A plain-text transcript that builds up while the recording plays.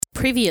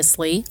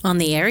Previously on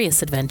the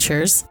Arius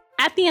Adventures.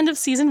 At the end of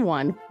season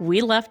 1,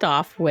 we left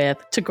off with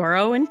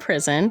Toguro in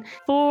prison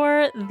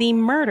for the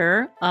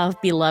murder of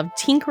beloved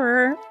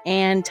tinkerer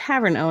and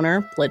tavern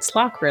owner Blitz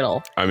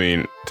Lockriddle. I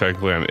mean,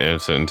 technically I'm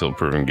innocent until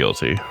proven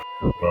guilty.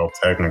 Well,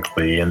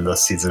 technically, in the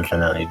season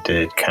finale,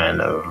 did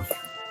kind of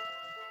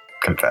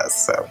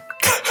confess, so.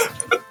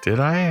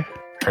 Did I?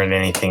 Heard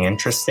anything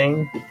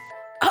interesting?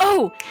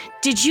 Oh,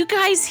 did you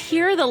guys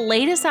hear the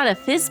latest out of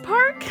Fizz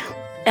Park?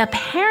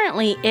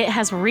 Apparently, it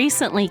has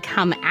recently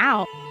come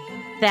out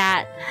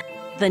that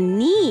the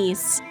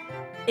niece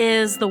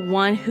is the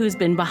one who's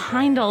been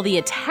behind all the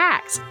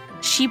attacks.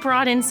 She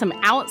brought in some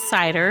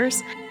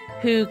outsiders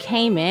who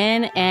came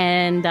in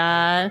and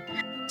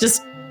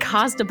just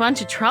caused a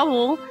bunch of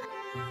trouble.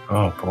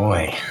 Oh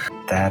boy,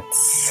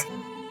 that's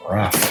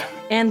rough.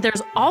 And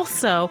there's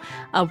also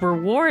a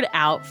reward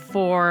out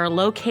for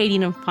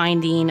locating and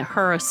finding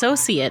her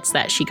associates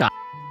that she got.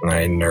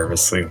 I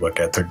nervously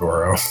look at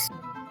Toguro.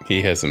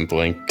 He hasn't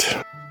blinked.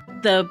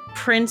 The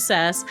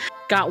princess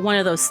got one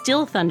of those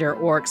Steel Thunder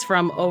orcs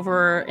from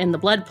over in the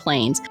Blood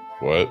Plains.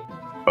 What?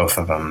 Both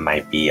of them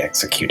might be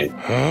executed.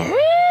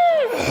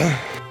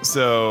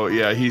 So,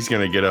 yeah, he's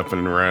going to get up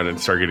and around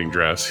and start getting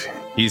dressed.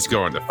 He's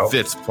going to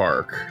Fitz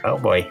Park. Oh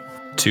boy.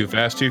 Too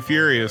fast, too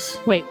furious.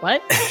 Wait,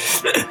 what?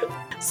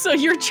 So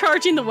you're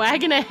charging the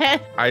wagon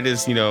ahead? I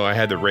just, I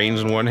had the reins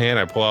in one hand.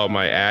 I pull out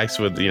my axe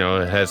with,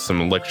 it has some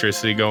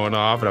electricity going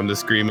off, and I'm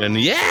just screaming,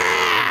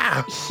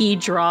 yeah! He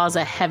draws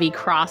a heavy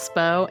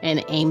crossbow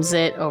and aims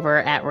it over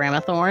at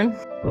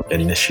Ramathorn.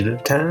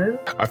 Initiative time?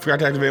 I forgot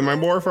to activate my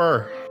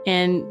morpher.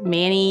 And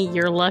Manny,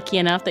 you're lucky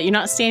enough that you're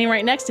not standing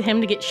right next to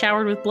him to get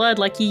showered with blood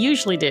like you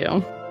usually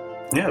do.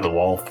 Yeah, the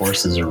wall of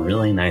force is a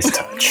really nice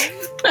touch.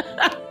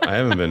 I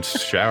haven't been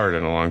showered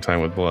in a long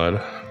time with blood.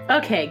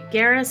 Okay,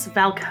 Garrus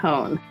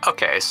Valcone.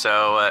 Okay,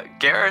 so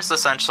Garrus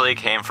essentially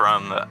came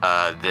from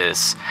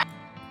this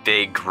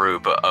big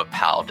group of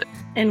paladins.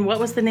 And what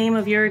was the name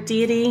of your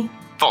deity?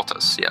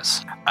 Voltus,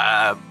 yes.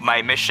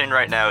 My mission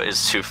right now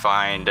is to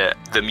find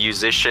the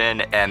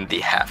musician and the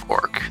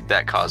half-orc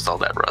that caused all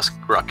that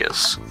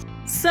ruckus.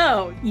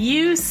 So,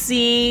 you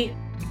see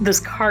this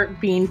cart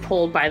being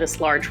pulled by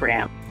this large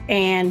ram.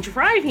 And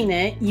driving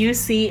it, you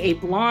see a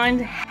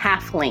blonde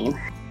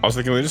halfling.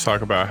 Also, can we just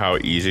talk about how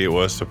easy it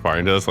was to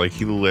find us? Like,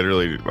 he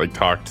literally,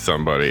 talked to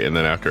somebody, and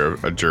then after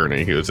a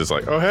journey, he was just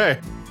like, oh, hey.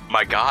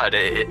 My god,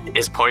 it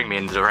is pointing me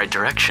in the right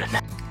direction.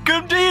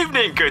 Good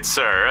evening, good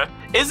sir.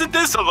 Isn't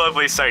this a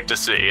lovely sight to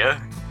see?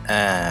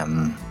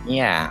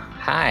 Yeah,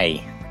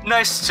 hi.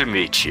 Nice to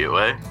meet you.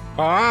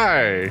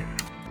 Hi.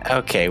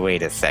 Okay,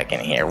 wait a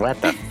second here.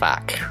 What the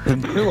fuck?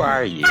 Who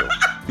are you?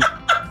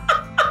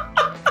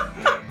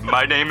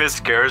 My name is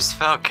Garrus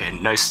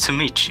Falcon. Nice to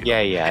meet you.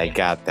 Yeah, I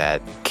got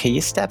that. Can you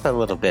step a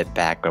little bit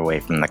back away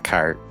from the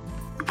cart?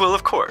 Well,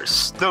 of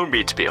course. No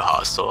need to be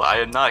hostile. I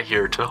am not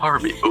here to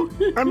harm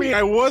you. I mean,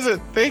 I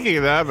wasn't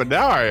thinking that, but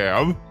now I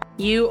am.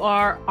 You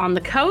are on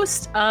the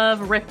coast of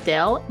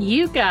Ripdale.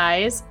 You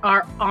guys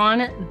are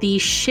on the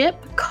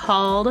ship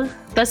called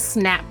the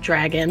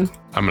Snapdragon.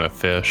 I'm gonna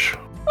fish.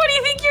 What do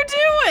you think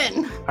you're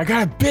doing? I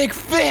got a big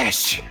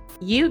fish!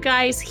 You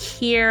guys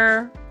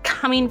hear,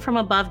 coming from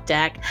above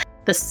deck,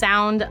 the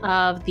sound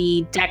of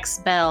the deck's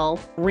bell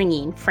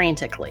ringing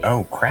frantically.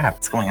 Oh crap,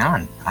 what's going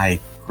on? I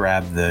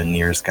grab the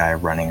nearest guy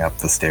running up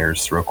the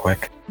stairs real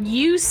quick.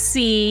 You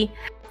see,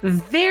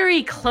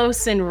 very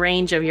close in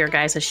range of your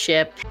guys'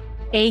 ship,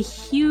 a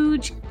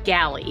huge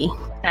galley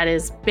that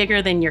is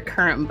bigger than your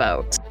current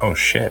boat. Oh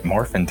shit,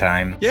 morphin'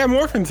 time. Yeah,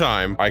 morphin'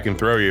 time. I can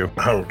throw you.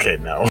 Okay,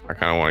 no. I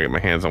kind of want to get my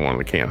hands on one of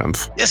the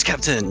cannons. Yes,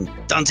 Captain.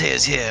 Dante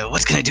is here.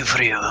 What can I do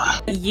for you?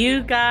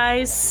 You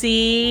guys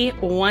see,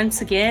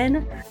 once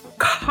again,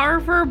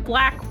 Carver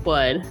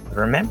Blackwood.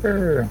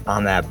 Remember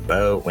on that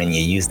boat when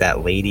you used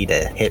that lady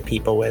to hit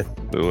people with?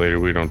 The lady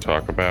we don't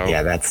talk about.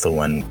 Yeah, that's the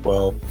one.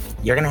 Well,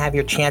 you're gonna have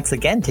your chance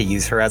again to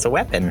use her as a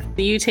weapon.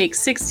 You take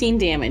 16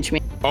 damage,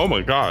 man. Oh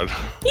my god.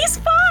 He's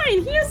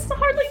fine. He has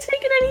hardly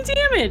taken any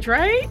damage,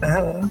 right?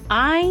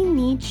 I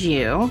need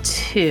you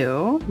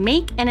to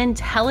make an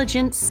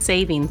intelligence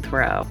saving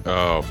throw.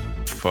 Oh,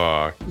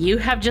 fuck. You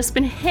have just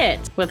been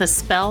hit with a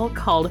spell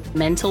called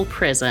Mental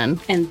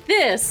Prison, and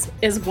this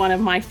is one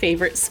of my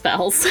favorite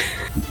spells.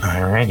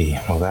 Alrighty,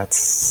 well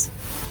that's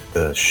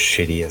the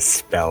shittiest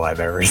spell I've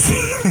ever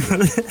seen in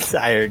the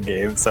entire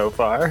game so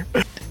far.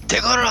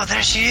 Toguro,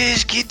 there she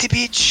is. Get the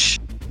bitch.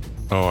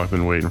 Oh, I've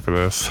been waiting for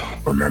this.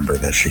 Remember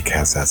that she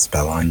cast that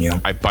spell on you.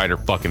 I bite her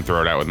fucking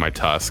throat out with my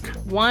tusk.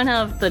 One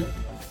of the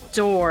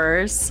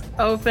doors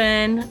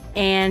open,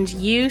 and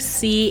you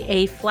see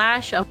a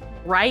flash of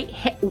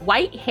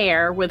white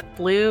hair with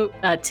blue,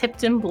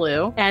 tipped in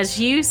blue, as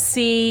you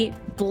see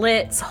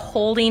Blitz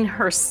holding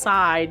her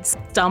side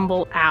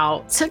stumble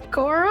out.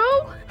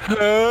 Toguro?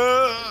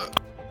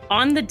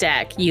 On the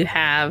deck, you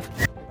have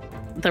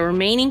the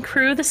remaining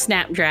crew of the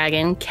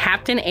Snapdragon,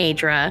 Captain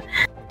Adra,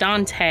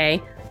 Dante,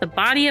 the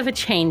body of a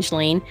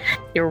changeling,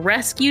 your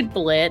rescued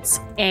Blitz,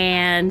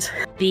 and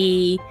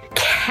the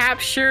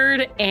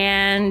captured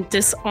and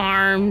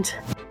disarmed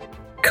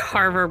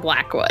Carver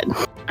Blackwood.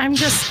 I'm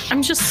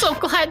just so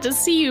glad to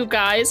see you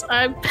guys.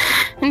 And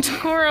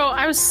Toguro,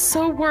 I was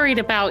so worried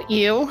about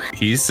you.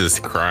 He's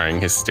just crying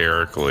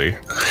hysterically.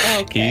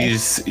 Okay.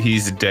 He's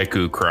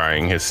Deku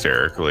crying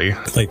hysterically.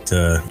 I'd like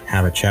to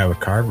have a chat with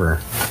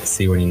Carver,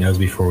 see what he knows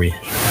before we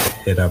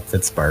hit up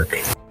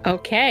Fitzbark.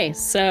 Okay,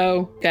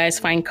 so you guys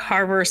find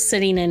Carver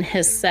sitting in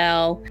his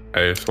cell.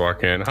 I just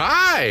walk in,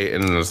 hi,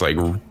 and it's like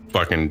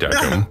fucking deck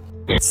him.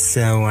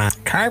 So,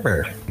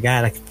 Carver, I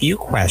got a few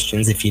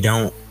questions. If you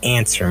don't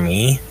answer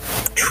me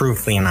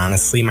truthfully and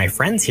honestly, my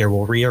friends here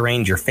will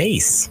rearrange your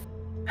face.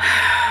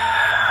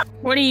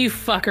 What do you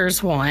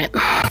fuckers want?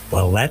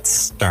 Well, let's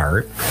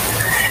start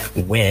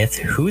with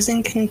who's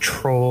in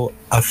control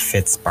of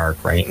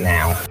Fitzbark right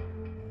now.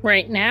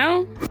 Right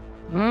now?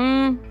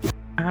 I'm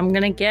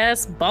gonna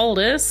guess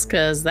Baldus,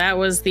 because that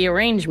was the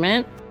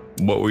arrangement.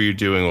 What were you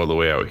doing all the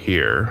way out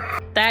here?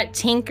 That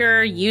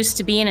tinker used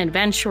to be an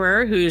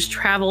adventurer who's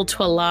traveled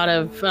to a lot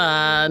of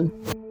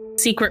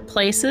secret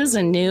places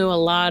and knew a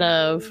lot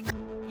of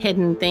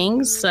hidden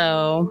things.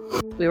 So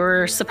we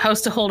were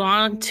supposed to hold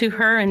on to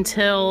her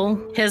until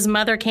his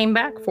mother came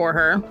back for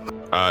her.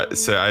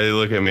 So I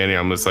look at Manny,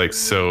 I'm just like,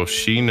 so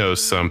she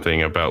knows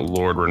something about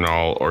Lord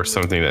Renal or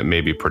something that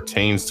maybe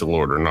pertains to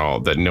Lord Renal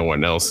that no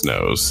one else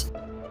knows.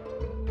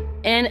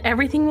 And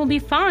everything will be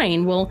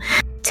fine. We'll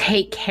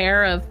take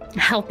care of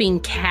helping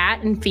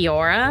Kat and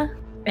Fiora,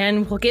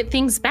 and we'll get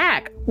things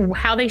back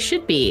how they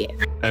should be.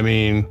 I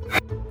mean,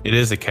 it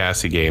is a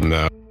Cassie game,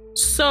 though.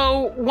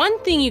 So one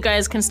thing you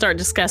guys can start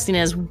discussing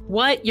is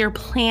what your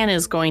plan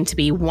is going to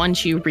be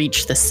once you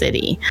reach the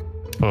city.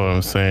 All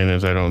I'm saying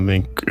is I don't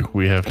think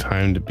we have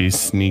time to be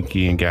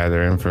sneaky and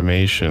gather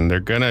information. They're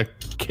gonna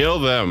kill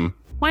them.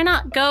 Why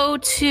not go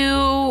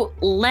to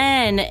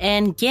Len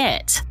and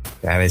Git?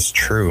 That is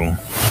true,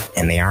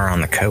 and they are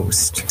on the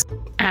coast.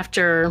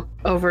 After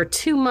over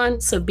 2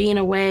 months of being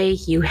away,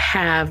 you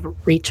have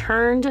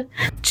returned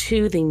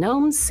to the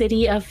gnome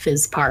city of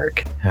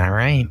Fitzbark. All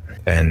right,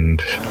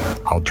 and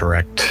I'll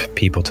direct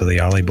people to the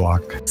Ollie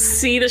block.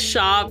 See the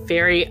shop,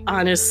 very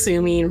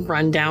unassuming,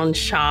 rundown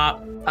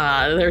shop.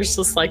 There's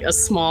just like a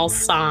small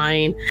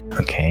sign.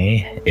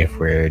 Okay, if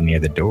we're near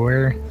the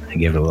door, I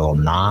give it a little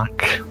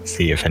knock,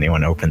 see if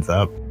anyone opens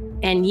up.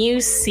 And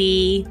you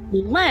see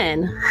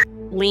Len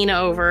lean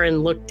over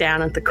and look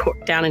down at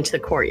down into the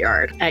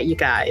courtyard at you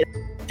guys.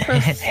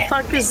 What the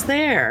fuck is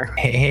there?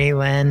 Hey,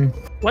 Len.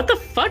 What the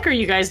fuck are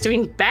you guys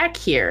doing back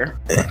here?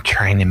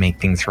 Trying to make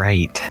things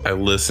right. I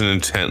listen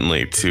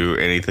intently to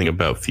anything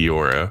about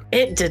Fiora.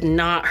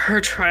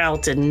 Her trial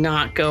did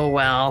not go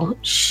well.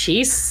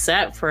 She's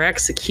set for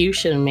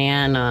execution,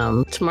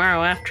 man,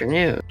 tomorrow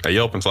afternoon. I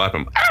yelp and slap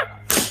him. Ah!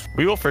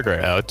 We will figure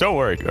it out. Don't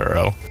worry,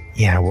 Goro.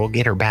 Yeah, we'll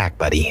get her back,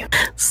 buddy.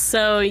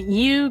 So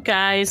you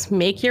guys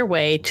make your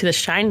way to the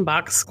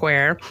Shinebox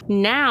Square.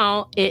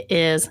 Now it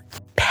is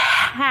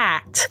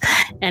packed,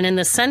 and in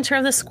the center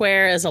of the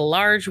square is a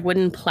large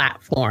wooden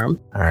platform.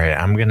 All right,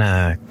 I'm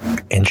gonna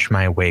inch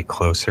my way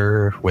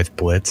closer with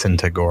Blitz and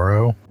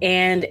Toguro.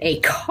 And a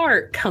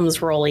cart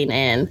comes rolling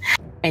in,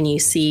 and you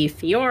see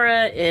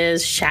Fiora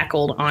is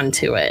shackled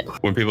onto it.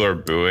 When people are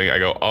booing, I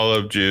go,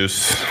 olive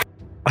juice.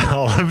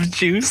 Olive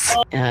juice?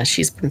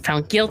 She's been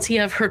found guilty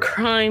of her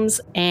crimes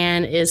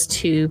and is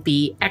to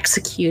be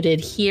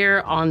executed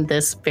here on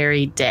this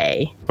very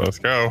day. Let's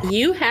go.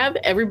 You have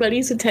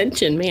everybody's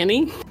attention,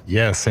 Manny.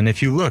 Yes, and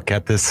if you look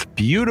at this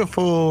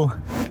beautiful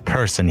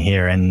person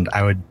here, and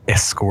I would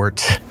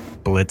escort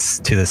Blitz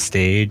to the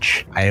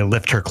stage, I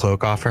lift her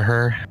cloak off of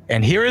her,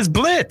 and here is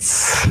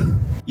Blitz!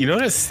 You know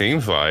what it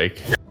seems like?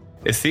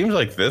 It seems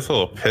like this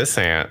little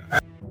pissant,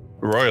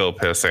 royal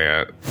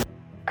pissant,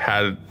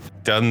 had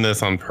done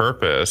this on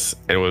purpose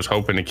and was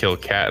hoping to kill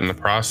Kat in the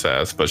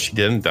process, but she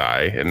didn't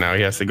die, and now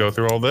he has to go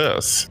through all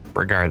this.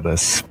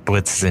 Regardless,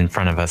 Blitz is in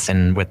front of us,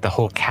 and with the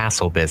whole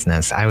castle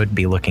business, I would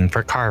be looking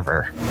for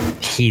Carver.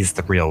 He's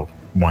the real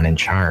one in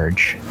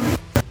charge.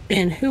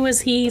 And who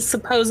is he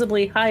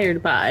supposedly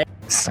hired by?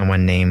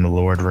 Someone named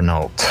Lord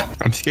Renault.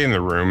 I'm scanning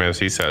the room as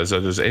he says,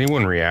 does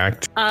anyone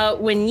react?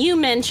 When you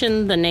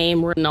mention the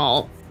name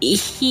Renault,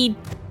 he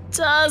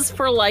does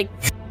for like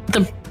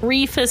the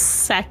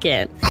briefest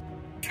second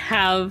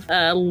have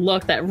a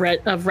look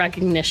of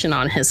recognition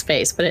on his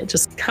face, but it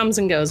just comes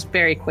and goes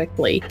very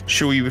quickly.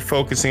 Should we be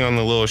focusing on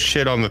the little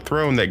shit on the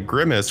throne that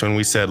grimaced when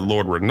we said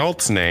Lord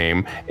Renault's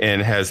name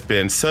and has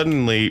been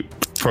suddenly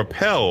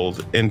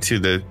propelled into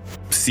the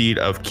seat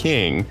of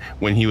king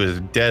when he was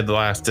dead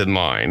last in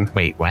line?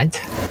 Wait, what?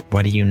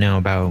 What do you know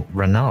about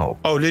Renault?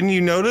 Oh, didn't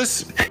you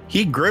notice?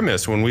 He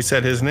grimaced when we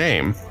said his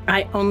name.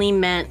 I only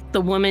meant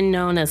the woman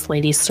known as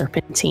Lady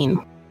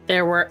Serpentine.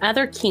 There were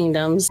other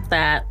kingdoms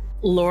that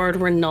Lord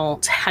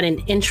Renault had an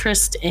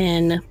interest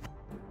in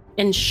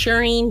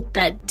ensuring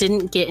that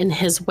didn't get in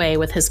his way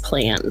with his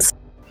plans.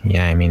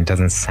 Yeah, I mean, it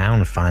doesn't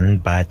sound fun,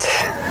 but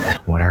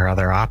what are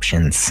other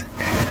options?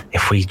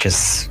 If we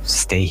just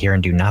stay here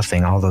and do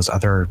nothing, all those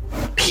other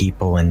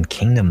people and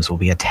kingdoms will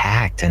be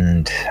attacked,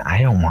 and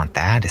I don't want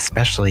that,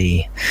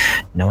 especially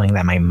knowing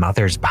that my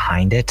mother's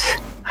behind it.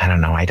 I don't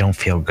know. I don't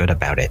feel good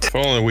about it. If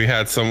only we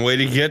had some way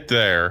to get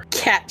there.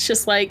 Cat's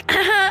just like,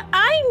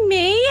 I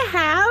may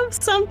have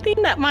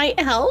something that might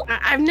help.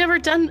 I've never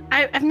done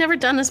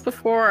this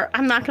before.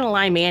 I'm not gonna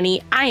lie,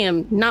 Manny. I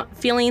am not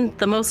feeling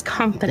the most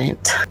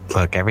confident.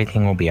 Look,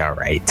 everything will be all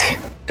right.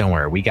 Don't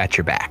worry, we got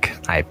your back.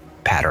 I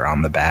pat her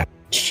on the back.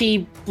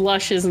 She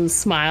blushes and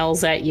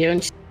smiles at you,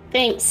 and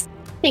thanks,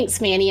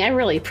 Manny. I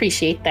really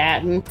appreciate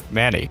that. And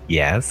Manny,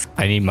 Yes.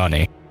 I need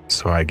money.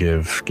 So I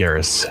give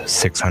Garrus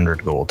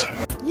 600 gold.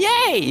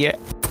 Yay!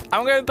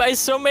 I'm gonna buy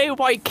so many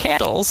white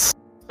candles.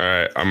 All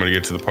right, I'm gonna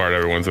get to the part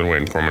everyone's been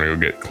waiting for. I'm gonna go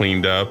get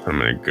cleaned up. I'm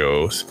gonna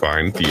go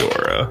find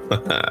Fiora.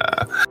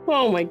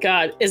 oh my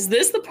God, is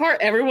this the part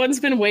everyone's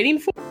been waiting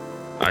for?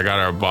 I got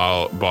our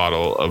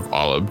bottle of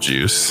olive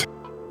juice.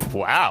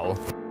 Wow.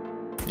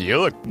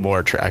 You look more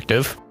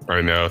attractive. I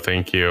know,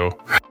 thank you.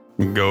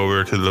 Go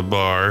over to the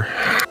bar.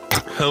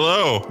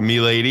 Hello, me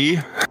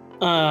lady.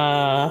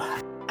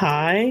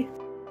 Hi.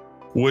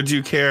 Would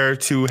you care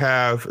to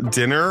have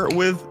dinner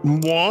with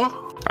moi?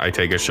 I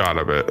take a shot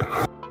of it.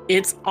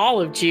 It's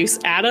olive juice,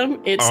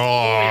 Adam. It's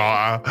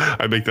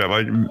I make that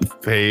like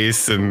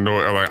face and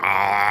I'm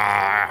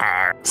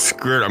like,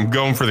 screw it. I'm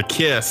going for the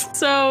kiss.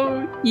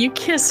 So you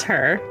kiss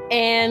her,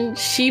 and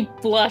she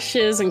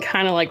blushes and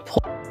kind of like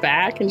pulls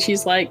back, and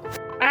she's like,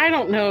 I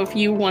don't know if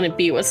you want to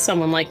be with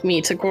someone like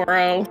me,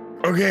 Tagoro.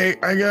 Okay,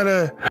 I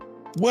gotta.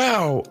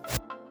 Wow,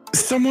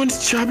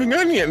 someone's chopping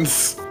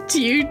onions.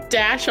 Do you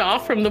dash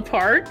off from the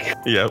park?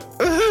 Yep.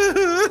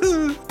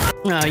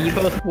 You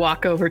both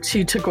walk over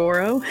to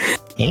Tagoro.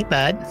 Hey,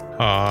 bud.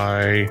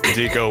 Hi. Did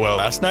it go well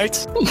last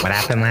night? What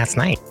happened last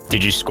night?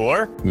 Did you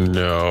score?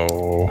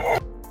 No.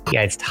 What you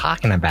guys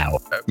talking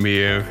about?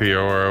 Me and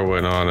Fiora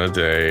went on a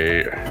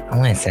date.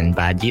 Listen,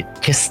 bud, you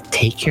just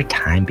take your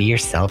time, be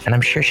yourself, and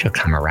I'm sure she'll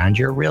come around.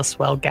 You're a real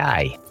swell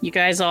guy. You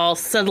guys all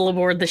settle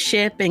aboard the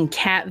ship, and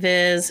Cat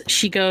Viz,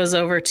 she goes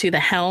over to the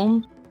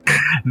helm.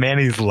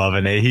 Manny's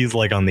loving it. He's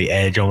like on the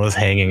edge, almost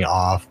hanging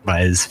off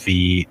by his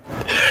feet.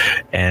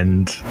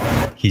 And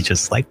he's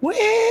just like,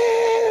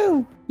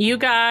 woo! You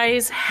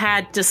guys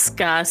had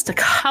discussed a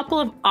couple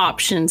of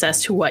options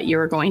as to what you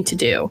were going to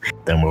do.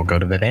 Then we'll go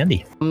to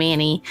Vivendi.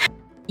 Manny,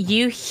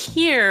 you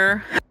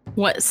hear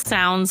what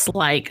sounds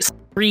like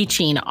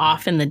screeching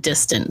off in the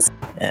distance.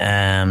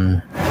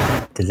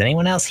 Does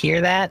anyone else hear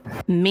that?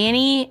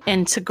 Manny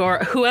and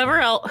Tagoro, whoever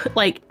else,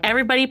 like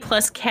everybody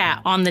plus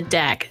Cat on the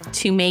deck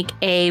to make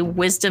a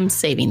wisdom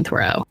saving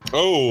throw.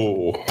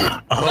 Oh,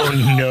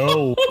 Oh,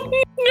 no.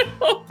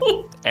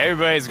 No.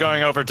 Everybody's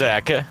going over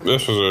deck.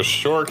 this was a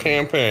short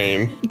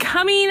campaign.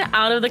 Coming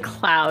out of the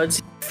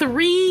clouds,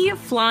 3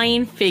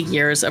 flying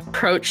figures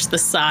approach the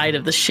side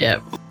of the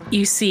ship.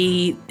 You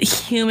see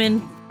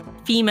human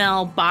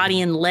female body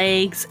and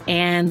legs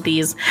and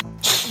these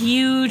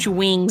huge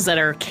wings that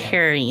are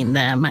carrying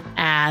them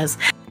as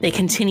they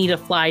continue to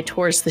fly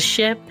towards the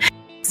ship,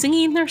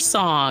 singing their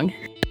song.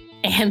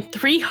 And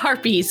 3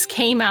 harpies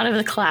came out of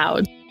the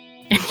cloud,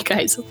 and you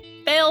guys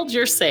failed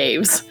your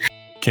saves.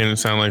 Can it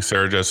sound like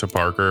Sarah Jessica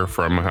Parker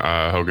from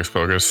Hocus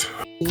Pocus?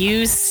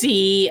 You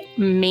see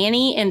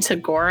Manny and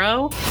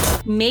Tagoro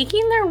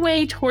making their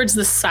way towards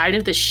the side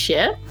of the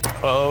ship.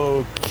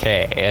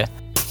 Okay.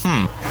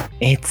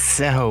 It's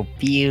so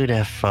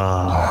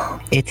beautiful.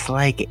 It's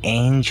like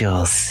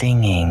angels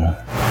singing.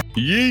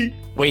 Yeet.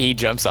 Wait, he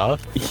jumps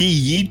off?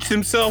 He yeets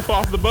himself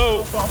off the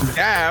boat,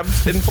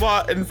 dabs, and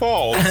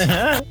falls.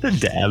 The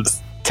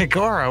dabs.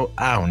 Tagoro.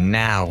 Oh,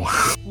 no.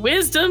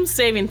 Wisdom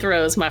saving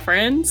throws, my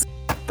friends.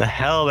 The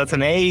hell? That's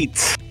an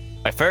 8.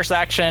 My first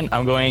action,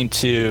 I'm going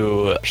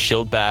to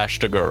shield bash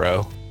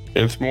Tagoro.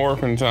 It's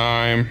morphin'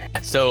 time.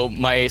 So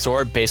my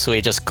sword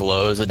basically just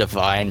glows a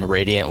divine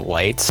radiant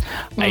light.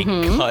 I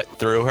cut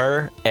through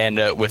her, and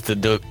with the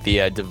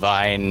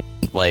divine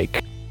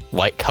like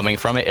light coming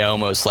from it, it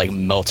almost like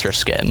melts her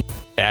skin.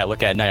 And I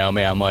look at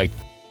Naomi, I'm like,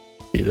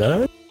 see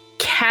that?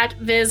 Cat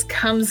Viz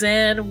comes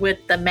in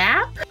with the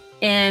map,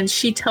 and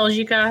she tells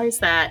you guys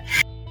that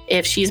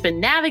if she's been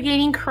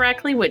navigating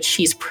correctly, which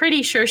she's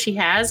pretty sure she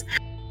has,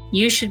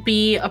 you should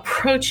be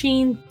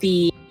approaching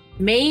the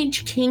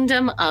Mage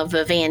Kingdom of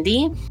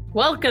Vivendi.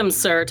 Welcome,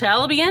 Sir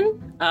Taliban.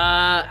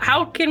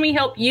 How can we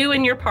help you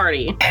and your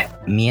party?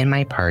 Me and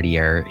my party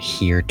are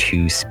here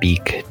to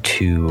speak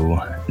to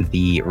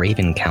the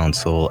Raven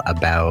Council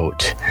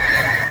about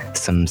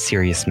some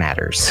serious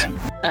matters.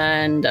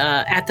 And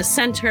at the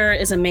center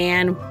is a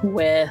man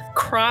with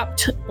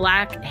cropped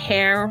black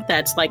hair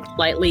that's like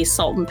lightly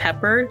salt and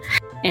peppered.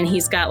 And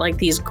he's got like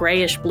these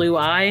grayish blue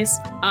eyes.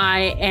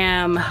 I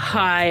am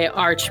High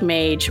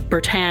Archmage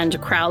Bertrand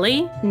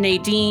Crowley.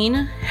 Nadine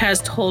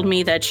has told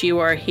me that you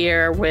are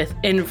here with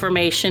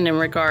information in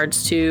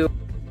regards to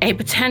a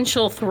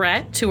potential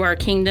threat to our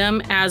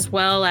kingdom, as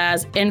well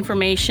as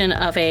information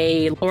of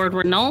a Lord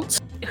Renault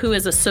who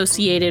is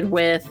associated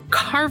with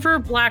Carver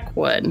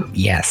Blackwood.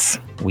 Yes.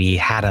 We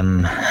had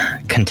him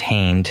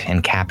contained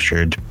and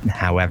captured.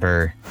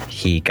 However,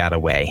 he got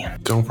away.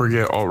 Don't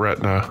forget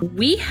Alt-Retina.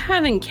 We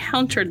have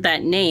encountered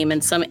that name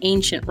in some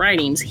ancient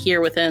writings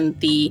here within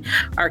the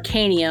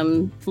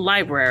Arcanium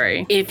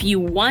library. If you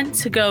want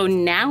to go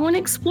now and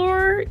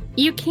explore,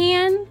 you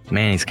can.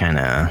 Manny's kind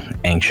of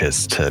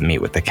anxious to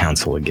meet with the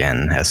council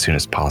again as soon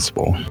as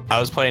possible. I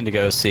was planning to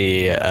go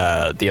see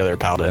the other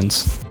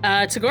paladins.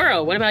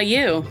 Tagoro, what about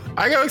you?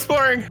 I go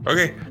exploring.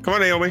 Okay, come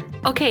on, Naomi.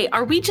 Okay,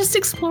 are we just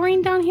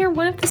exploring down here?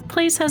 What if this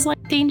place has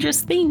like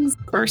dangerous things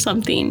or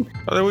something?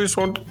 Oh, then we just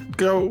won't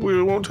go.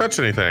 We won't touch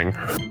anything.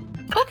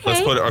 Okay.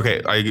 Let's put it.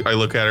 Okay, I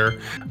look at her.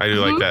 I do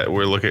like that.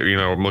 We're looking.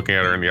 I'm looking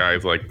at her in the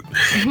eyes. Like,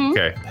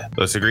 okay,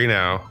 let's agree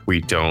now. We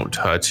don't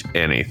touch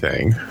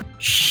anything.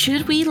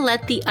 Should we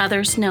let the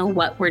others know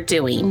what we're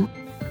doing?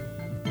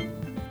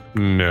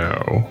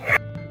 No.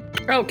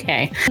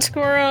 Okay.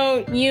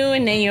 Tagoro, you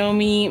and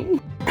Naomi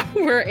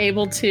were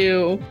able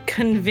to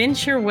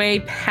convince your way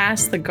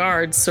past the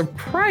guards,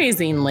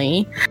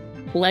 surprisingly,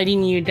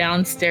 letting you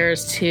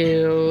downstairs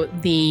to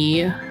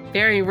the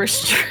very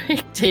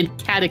restricted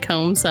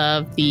catacombs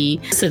of the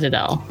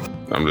Citadel.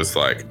 I'm just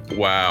like,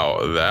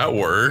 wow, that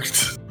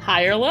worked.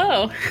 High or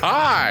low?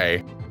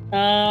 Hi.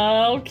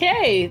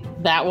 Okay,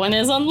 that one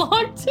is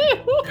unlocked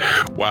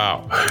too.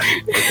 Wow.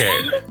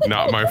 Okay,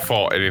 not my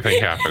fault anything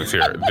happens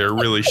here. They're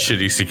really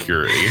shitty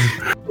security.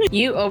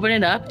 You open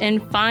it up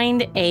and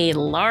find a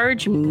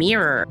large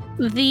mirror.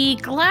 The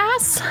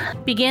glass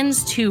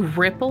begins to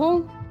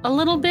ripple a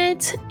little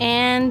bit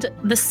and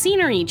the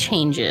scenery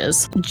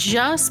changes.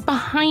 Just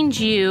behind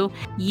you,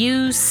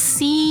 you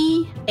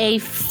see a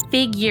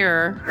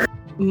figure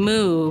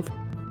move,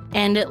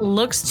 and it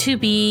looks to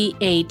be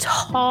a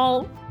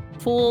tall,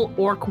 full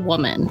orc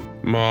woman.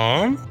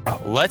 Mom?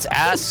 Let's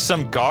ask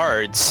some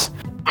guards.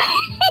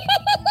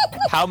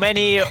 How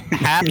many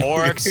half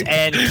orcs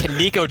and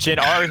Kaneko-jin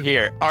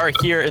are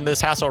here in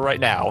this castle right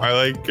now? I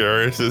like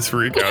Garrus's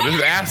freak out.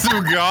 Just ask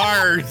some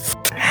guards.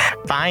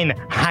 Fine,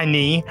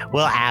 honey.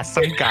 We'll ask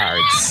some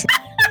guards.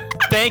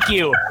 Thank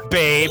you,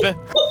 babe.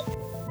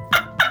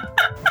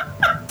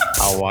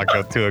 I'll walk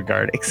up to a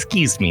guard.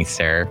 Excuse me,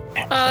 sir.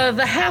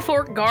 The half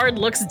orc guard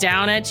looks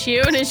down at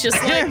you and is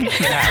just like,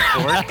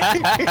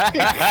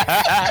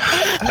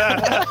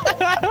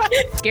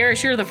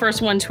 Garrus, you're the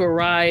first one to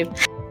arrive,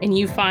 and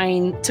you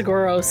find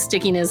Tagoro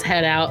sticking his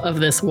head out of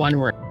this one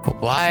room.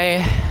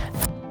 Why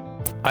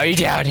are you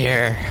down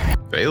here?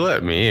 They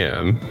let me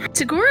in.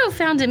 Tagoro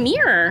found a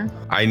mirror.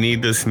 I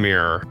need this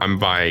mirror. I'm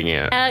buying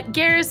it.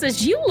 Garrus,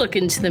 as you look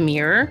into the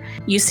mirror,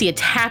 you see a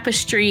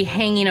tapestry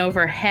hanging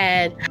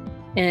overhead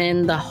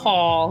in the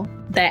hall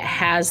that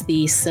has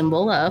the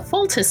symbol of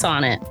Foltis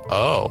on it.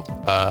 Oh,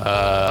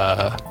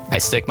 I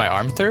stick my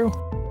arm through?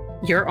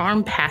 Your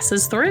arm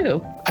passes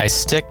through. I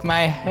stick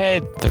my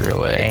head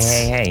through it.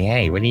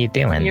 Hey, what are you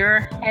doing?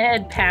 Your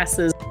head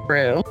passes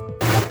through.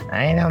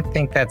 I don't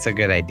think that's a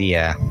good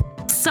idea.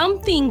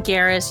 Something,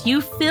 Garrus, you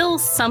feel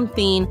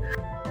something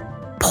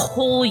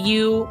pull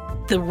you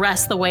the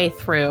rest of the way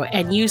through,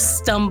 and you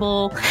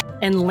stumble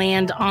and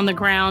land on the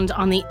ground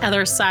on the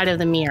other side of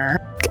the mirror.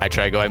 I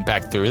try going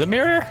back through the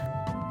mirror?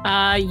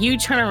 You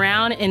turn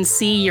around and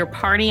see your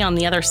party on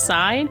the other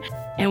side,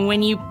 and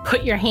when you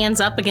put your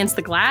hands up against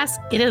the glass,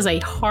 it is a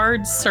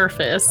hard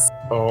surface.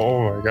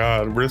 Oh my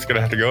god, we're just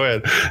gonna have to go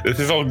in. This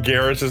is all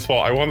Garrus's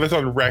fault. I want this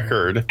on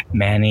record.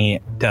 Manny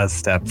does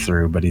step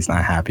through, but he's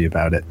not happy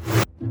about it.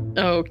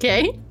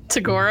 Okay,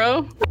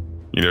 Tagoro.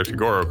 You know,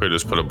 Tagoro could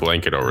just put a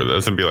blanket over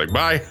this and be like,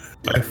 bye.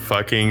 I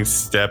fucking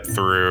step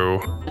through.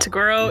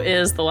 Tagoro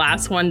is the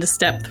last one to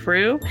step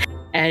through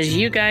as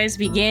you guys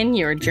begin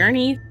your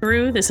journey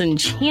through this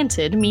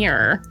enchanted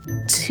mirror.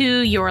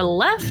 To your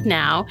left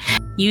now,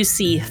 you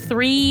see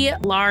 3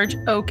 large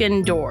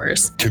oaken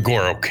doors.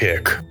 Tagoro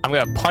kick. I'm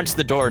gonna punch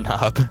the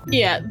doorknob.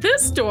 Yeah,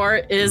 this door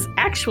is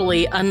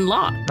actually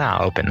unlocked.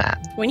 I'll open that.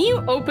 When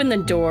you open the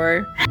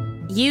door,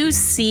 you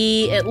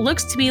see it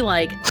looks to be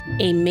like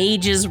a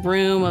mage's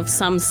room of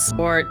some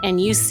sort, and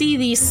you see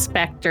these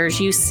specters.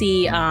 You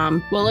see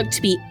what look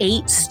to be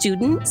 8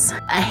 students.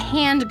 A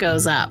hand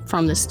goes up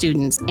from the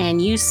students,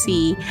 and you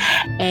see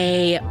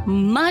a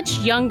much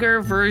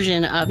younger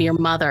version of your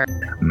mother.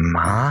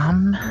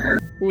 Mom?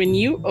 When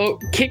you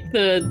kick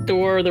the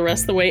door the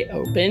rest of the way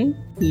open,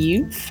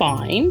 you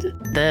find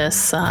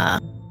this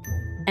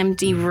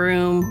empty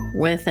room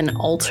with an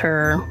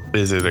altar.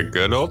 Is it a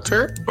good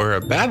altar or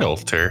a bad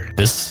altar?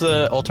 This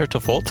is altar to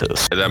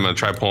Foltis. And I'm gonna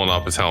try pulling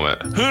off his helmet.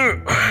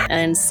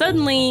 And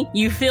suddenly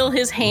you feel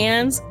his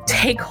hands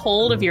take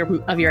hold of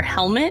your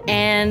helmet,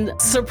 and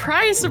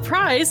surprise,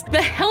 surprise,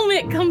 the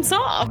helmet comes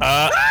off.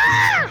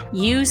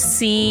 You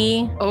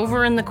see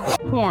over in the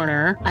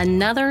corner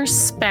another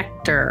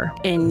specter,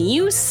 and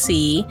you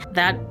see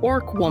that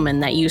orc woman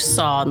that you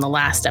saw in the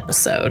last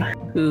episode,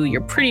 who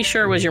you're pretty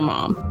sure was your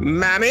mom.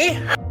 Mammy?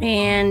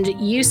 And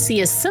you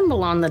see a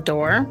symbol on the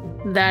door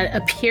that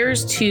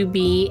appears to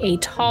be a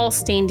tall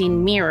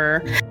standing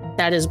mirror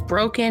that is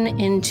broken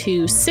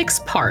into 6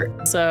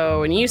 parts.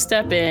 So when you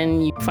step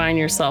in, you find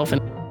yourself in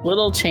a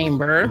little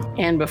chamber,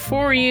 and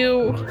before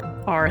you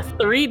are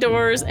 3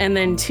 doors and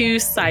then 2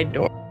 side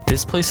doors.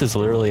 This place is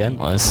literally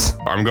endless.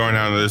 I'm going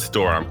down to this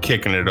door. I'm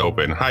kicking it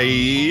open.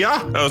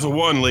 Hiya! That was a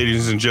 1,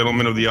 ladies and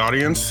gentlemen of the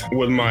audience.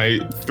 With my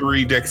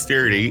 3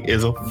 dexterity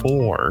is a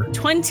 4.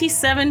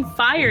 27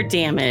 fire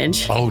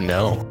damage. Oh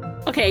no.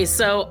 Okay,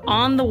 so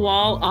on the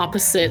wall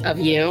opposite of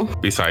you,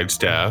 Besides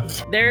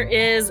death. there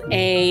is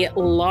a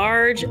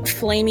large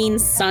flaming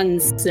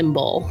sun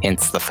symbol.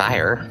 Hence the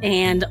fire.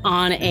 And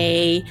on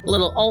a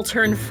little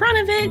altar in front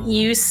of it,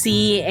 you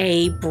see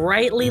a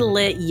brightly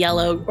lit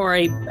yellow or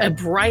a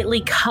brightly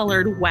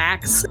colored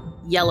wax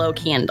yellow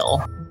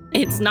candle.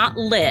 It's not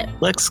lit.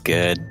 Looks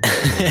good.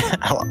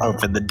 I'll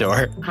open the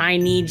door. I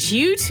need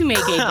you to make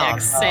a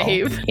dex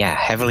save. Yeah,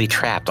 heavily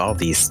trapped, all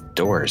these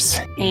doors.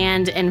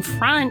 And in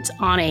front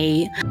on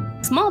a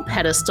small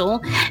pedestal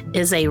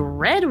is a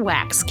red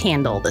wax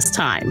candle this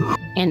time.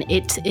 And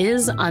it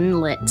is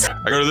unlit.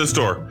 I go to this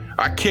door.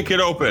 I kick it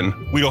open.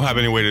 We don't have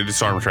any way to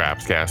disarm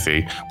traps,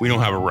 Cassie. We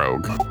don't have a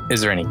rogue.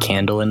 Is there any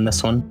candle in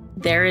this one?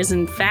 There is,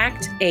 in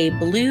fact, a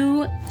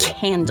blue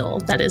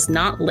candle that is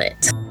not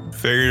lit.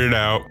 Figured it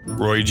out.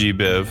 Roy G.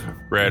 Biv.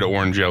 Red,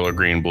 orange, yellow,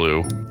 green,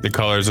 blue. The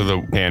colors of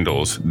the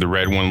candles. The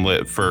red one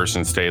lit first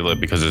and stay lit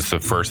because it's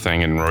the first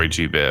thing in Roy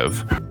G.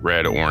 Biv.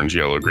 Red, orange,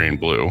 yellow, green,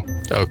 blue.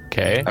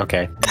 Okay.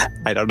 Okay.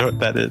 I don't know what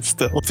that is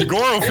still.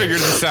 Tagoro figured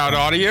this out,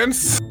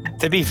 audience.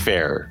 To be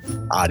fair,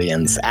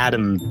 audience,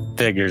 Adam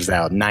figures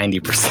out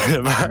 90%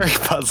 of our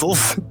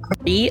puzzles.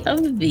 3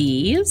 of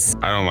these.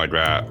 I don't like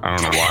that. I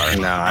don't know why.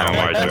 No, I don't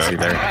like those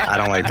either. I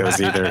don't like those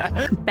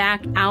either.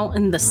 Back out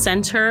in the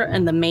center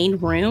in the main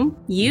room,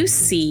 you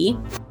see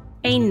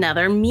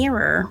another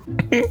mirror.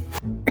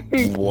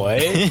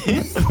 What?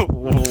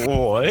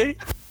 What?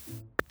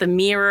 The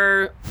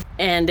mirror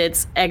and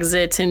its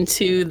exit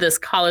into this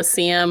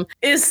coliseum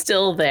is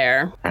still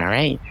there. All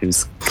right,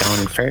 who's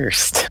going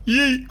first?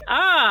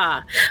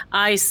 Ah,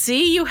 I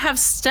see you have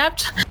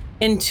stepped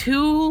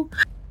into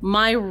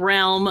my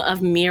realm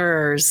of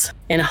mirrors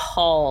and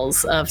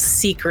halls of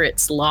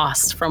secrets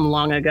lost from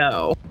long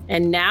ago.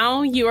 And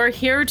now you are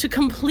here to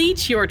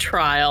complete your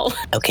trial.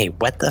 Okay,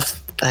 what the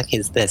fuck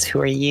is this? Who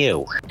are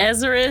you?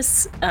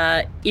 Ezra's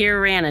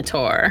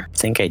Iranitor. I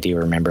think I do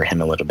remember him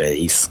a little bit.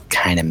 He's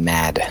kind of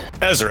mad.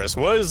 Ezra's,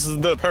 what is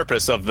the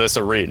purpose of this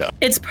arena?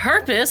 Its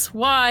purpose?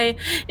 Why,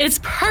 its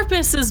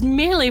purpose is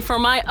merely for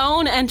my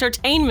own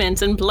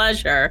entertainment and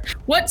pleasure.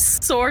 What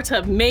sort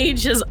of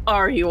mages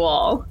are you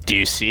all? Do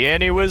you see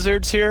any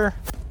wizards here?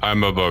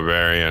 I'm a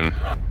barbarian.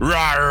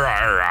 Rawr,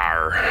 rawr,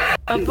 rawr.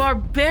 A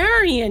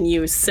barbarian,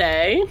 you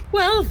say?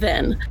 Well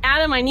then,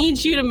 Adam, I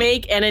need you to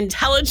make an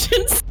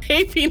intelligence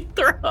saving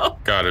throw.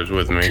 God is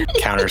with me.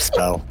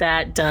 Counterspell.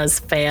 That does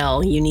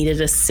fail. You needed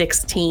a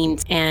 16.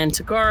 And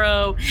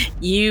Tagoro,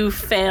 you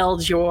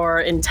failed your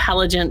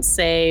intelligence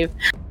save.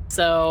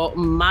 So,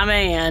 my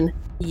man,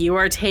 you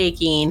are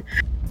taking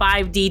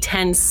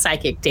 5d10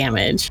 psychic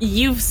damage.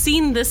 You've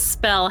seen this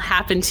spell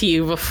happen to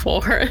you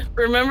before.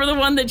 Remember the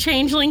one that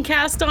Changeling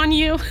cast on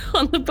you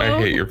on the boat?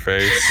 I hate your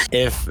face.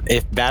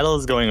 If battle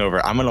is going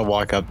over, I'm gonna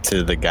walk up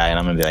to the guy and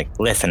I'm gonna be like,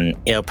 listen,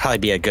 it'll probably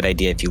be a good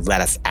idea if you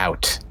let us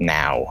out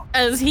now.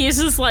 As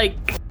he's just like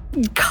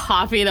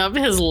coughing up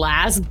his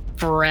last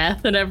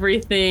breath and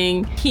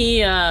everything,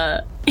 he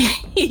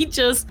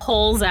just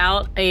pulls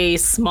out a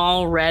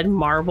small red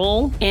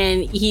marble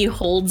and he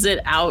holds it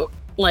out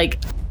like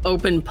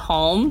open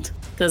palmed.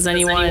 Does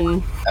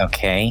anyone?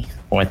 Okay.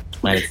 What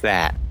is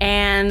that?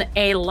 And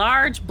a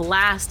large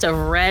blast of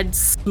red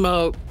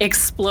smoke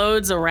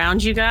explodes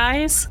around you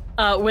guys.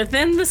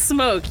 Within the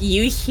smoke,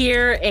 you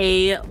hear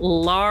a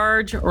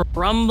large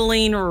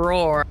rumbling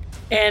roar.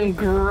 And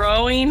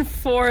growing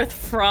forth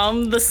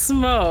from the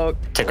smoke.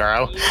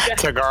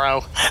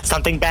 Tagoro.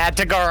 Something bad,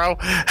 Tagoro.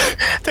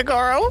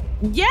 Tagoro.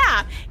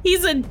 Yeah,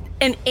 he's an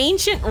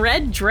ancient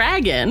red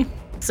dragon.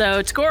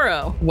 So,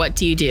 Tagoro, what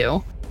do you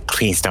do?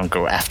 Please don't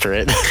go after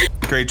it.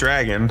 Great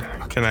dragon,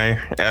 can I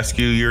ask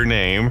you your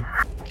name?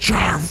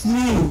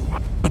 Jaru,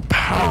 the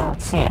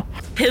powerful.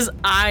 His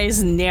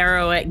eyes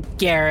narrow at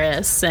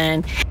Garrus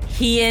and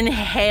he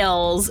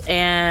inhales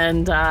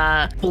and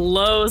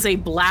blows a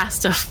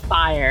blast of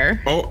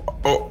fire.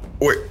 Uh-oh.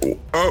 I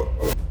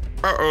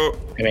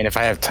mean, if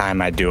I have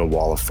time, I'd do a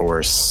wall of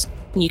force.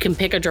 You can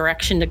pick a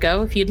direction to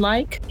go if you'd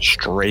like.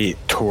 Straight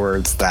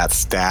towards that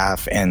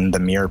staff and the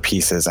mirror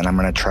pieces, and I'm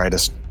going to try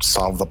to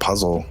solve the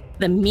puzzle.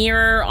 The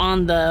mirror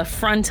on the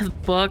front of the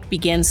book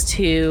begins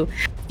to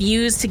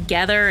fuse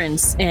together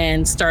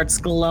and starts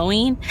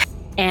glowing.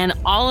 And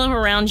all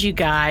around you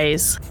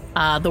guys,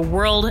 the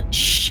world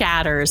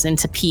shatters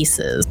into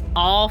pieces.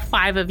 All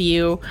 5 of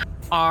you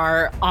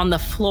are on the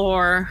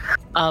floor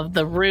of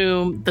the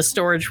room, the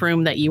storage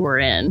room that you were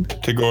in.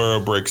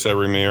 Tagoro breaks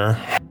every mirror.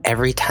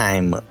 Every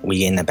time we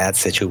get in a bad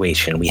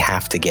situation, we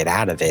have to get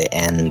out of it,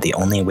 and the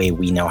only way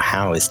we know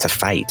how is to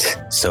fight.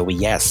 So we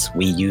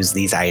use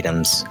these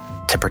items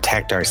to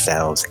protect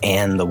ourselves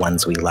and the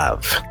ones we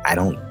love. I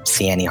don't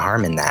see any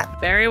harm in that.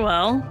 Very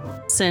well.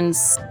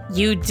 Since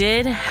you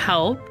did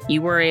help,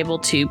 you were able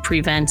to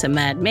prevent a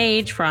mad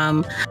mage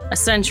from a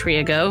century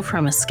ago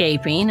from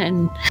escaping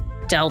and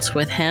dealt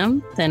with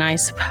him, then I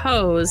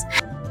suppose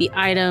the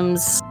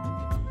items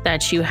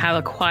that you have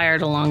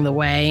acquired along the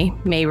way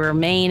may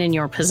remain in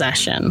your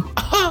possession.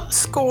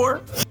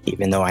 Score.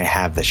 Even though I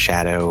have the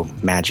shadow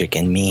magic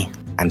in me,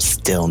 I'm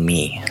still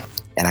me.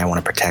 And I want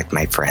to protect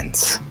my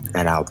friends.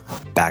 And I'll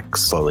back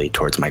slowly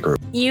towards my group.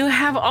 You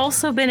have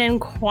also been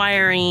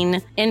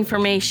inquiring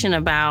information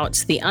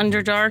about the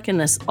Underdark and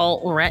this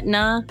Alt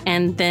Retina,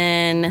 and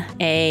then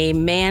a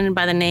man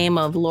by the name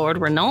of Lord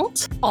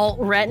Renault. Alt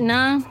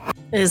Retina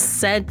is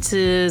said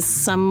to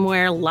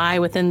somewhere lie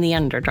within the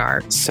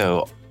Underdark.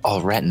 So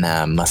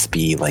Alretna must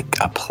be like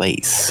a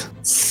place.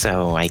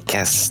 So I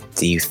guess,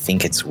 do you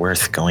think it's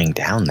worth going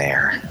down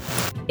there?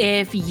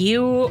 If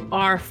you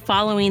are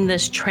following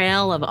this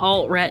trail of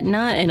Alt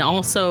Retina and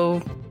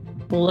also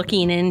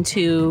looking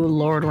into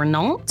Lord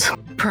Renault,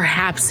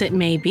 perhaps it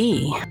may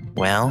be.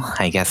 Well,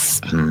 I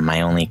guess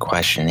my only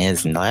question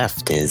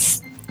left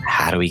is,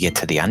 how do we get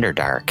to the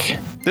Underdark?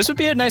 This would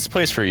be a nice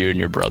place for you and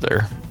your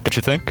brother, don't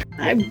you think?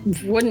 I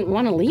wouldn't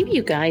want to leave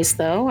you guys,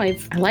 though. I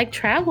like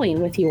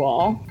traveling with you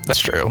all. That's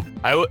true.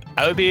 I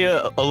would be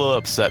a little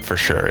upset for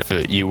sure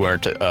if you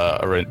weren't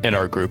in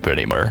our group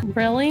anymore.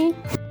 Really?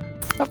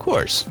 Of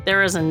course.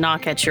 There is a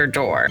knock at your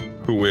door.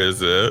 Who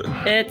is it?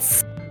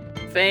 It's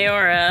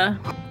Feora.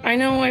 I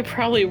know I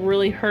probably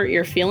really hurt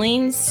your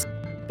feelings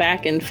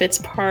back in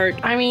Fitzpark.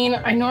 I mean,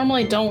 I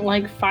normally don't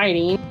like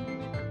fighting,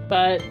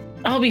 but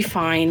I'll be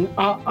fine.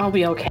 I'll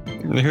be okay.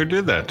 Who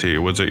did that to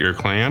you? Was it your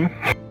clan?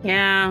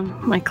 Yeah,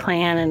 my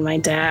clan and my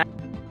dad.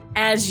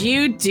 As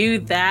you do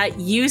that,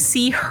 you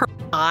see her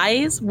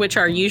eyes, which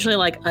are usually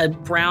like a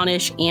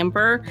brownish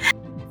amber.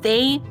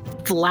 They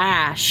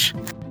flash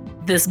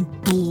this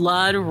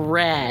blood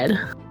red,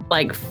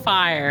 like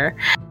fire.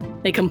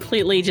 They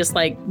completely just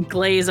like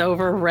glaze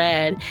over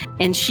red,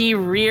 and she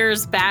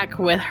rears back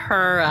with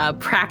her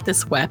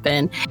practice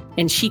weapon,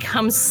 and she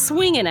comes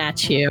swinging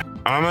at you.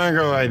 I'm gonna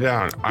go lie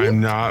down. I'm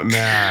not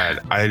mad.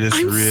 I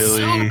just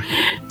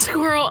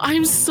Girl,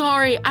 I'm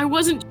sorry. I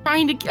wasn't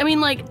trying to. I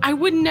mean, like, I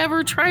would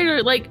never try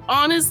to, like,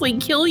 honestly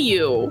kill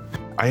you.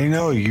 I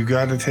know, you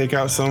gotta take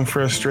out some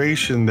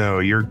frustration though.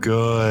 You're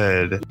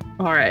good.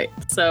 All right,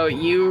 so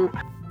you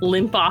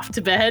limp off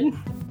to bed.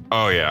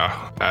 Oh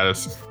yeah,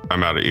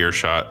 I'm out of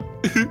earshot.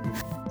 It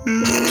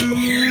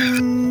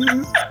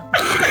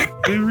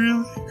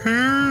really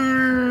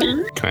hurt.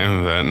 Can I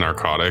invent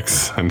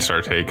narcotics and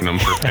start taking them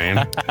for pain?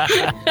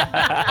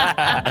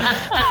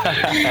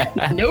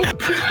 Nope.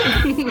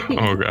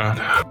 Oh god.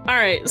 All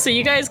right, so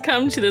you guys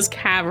come to this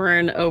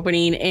cavern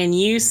opening, and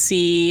you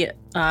see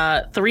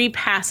 3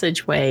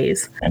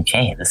 passageways.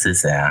 Okay, this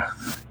is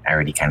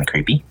already kind of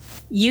creepy.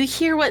 You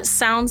hear what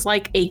sounds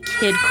like a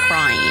kid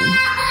crying.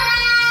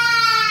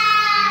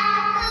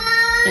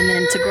 And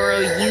then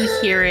Tagoro, you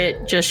hear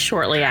it just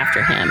shortly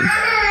after him.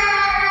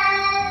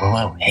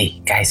 Whoa,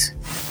 hey, guys.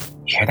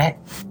 You hear that?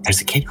 There's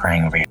a kid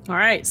crying over here. All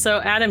right, so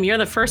Adam, you're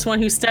the first one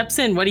who steps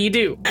in. What do you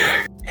do?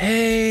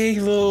 Hey,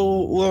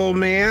 little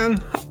man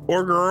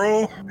or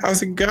girl,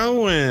 how's it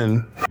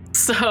going?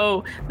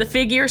 So the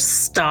figure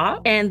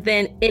stops, and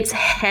then its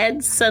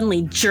head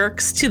suddenly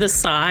jerks to the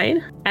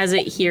side as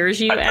it hears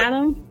you,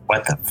 Adam.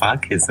 What the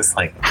fuck? Is this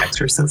like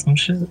exorcism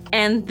shit?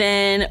 And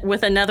then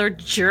with another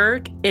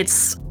jerk,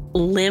 its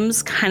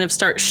limbs kind of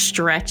start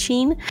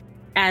stretching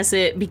as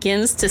it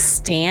begins to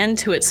stand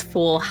to its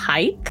full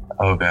height.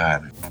 Oh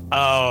god.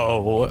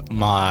 Oh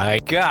my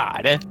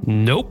god.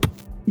 Nope.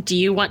 Do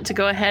you want to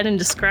go ahead and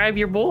describe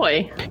your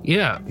boy?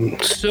 Yeah.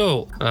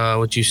 So,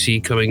 what you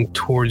see coming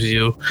towards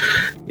you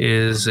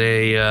is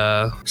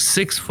a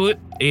 6 foot,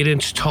 8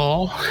 inch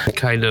tall,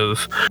 kind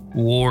of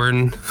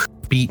worn,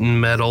 beaten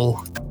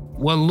metal.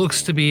 What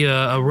looks to be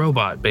a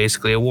robot,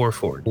 basically a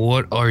warforged.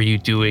 What are you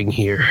doing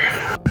here?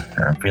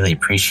 I really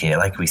appreciate it.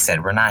 Like we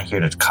said, we're not here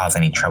to cause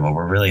any trouble.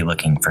 We're really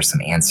looking for some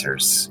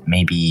answers.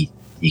 Maybe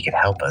you could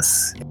help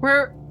us.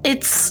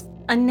 It's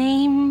a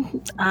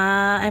name,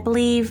 I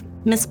believe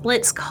Miss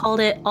Blitz called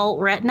it Alt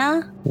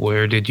Retina.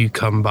 Where did you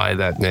come by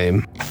that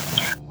name?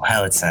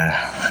 Well, it's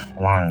a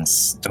long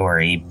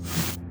story,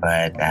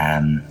 but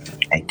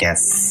I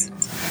guess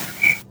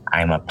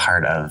I'm a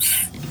part of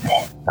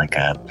like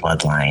a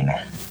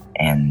bloodline,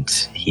 and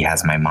he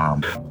has my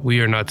mom. We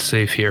are not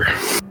safe here.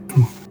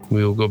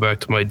 We will go back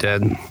to my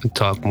dad and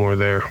talk more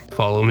there.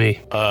 Follow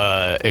me.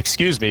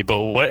 Excuse me, but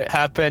what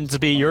happened to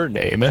be your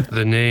name?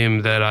 The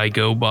name that I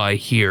go by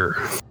here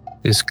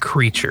is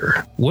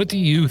Creature. What do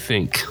you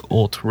think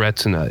Alt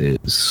Retina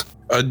is?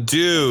 A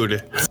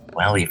dude.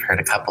 Well, we've heard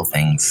a couple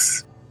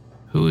things.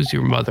 Who is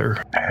your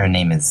mother? Her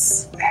name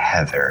is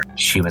Heather.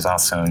 She was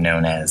also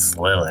known as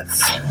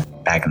Lilith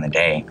back in the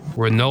day.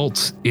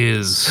 Renault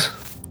is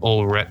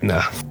Alt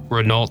Retina.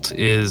 Renault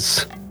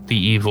is the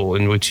evil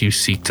in which you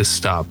seek to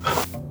stop.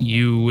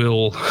 You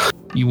will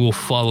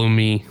follow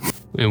me,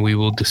 and we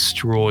will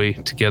destroy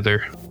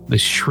together the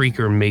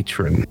Shrieker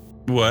Matron.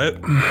 What?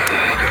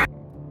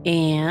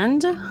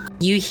 And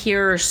you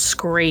hear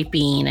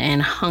scraping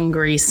and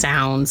hungry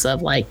sounds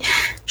of like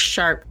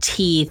sharp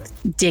teeth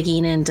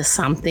digging into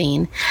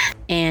something.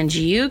 And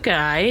you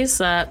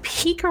guys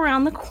peek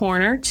around the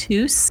corner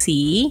to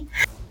see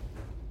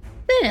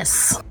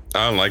this.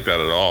 I don't like that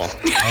at all.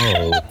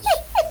 Oh.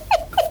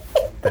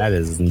 That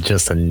is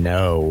just a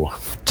no.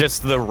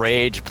 Just the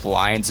rage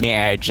blinds me,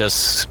 and I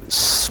just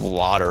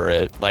slaughter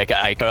it. Like,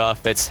 I cut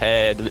off its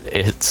head,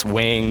 its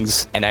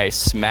wings, and I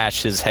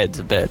smash his head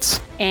to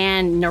bits.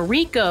 And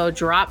Noriko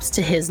drops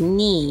to his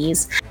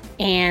knees,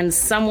 and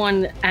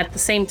someone at the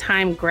same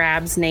time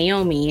grabs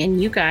Naomi, and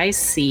you guys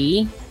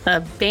see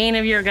the bane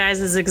of your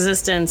guys'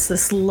 existence.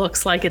 This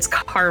looks like it's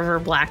Carver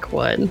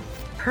Blackwood.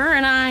 Her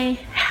and I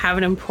have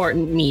an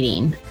important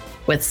meeting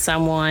with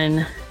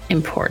someone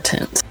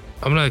important.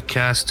 I'm gonna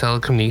cast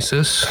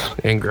telekinesis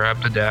and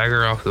grab the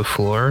dagger off the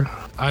floor.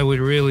 I would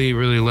really,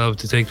 really love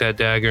to take that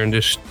dagger and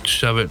just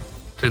shove it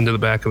into the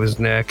back of his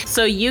neck.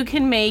 So you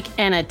can make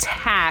an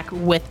attack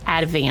with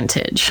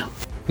advantage.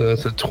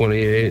 That's a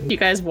 28. You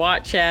guys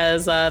watch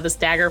as this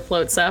dagger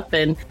floats up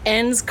and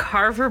ends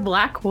Carver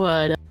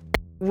Blackwood.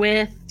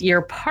 With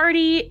your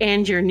party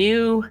and your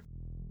new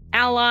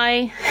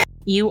ally,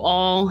 you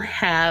all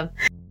have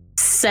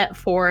set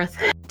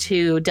forth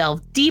to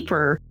delve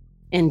deeper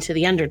into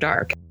the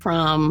Underdark,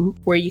 from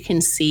where you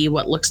can see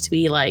what looks to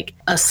be like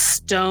a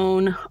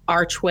stone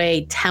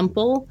archway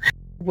temple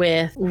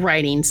with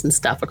writings and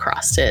stuff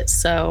across it.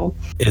 So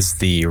is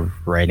the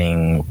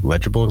writing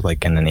legible? Like,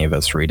 can any of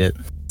us read it?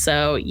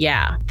 So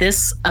yeah,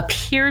 this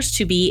appears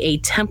to be a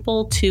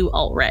temple to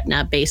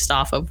Altretna based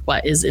off of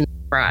what is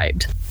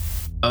inscribed.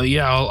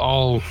 Yeah,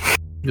 I'll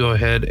go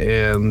ahead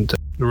and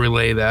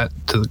relay that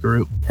to the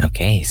group.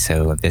 Okay,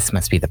 so this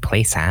must be the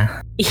place,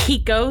 huh? He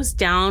goes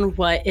down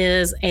what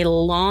is a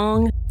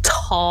long,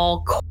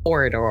 tall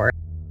corridor.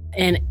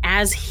 And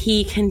as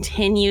he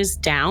continues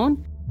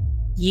down,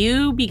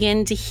 you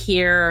begin to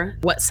hear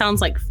what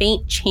sounds like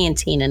faint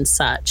chanting and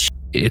such.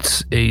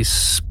 It's a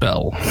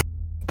spell.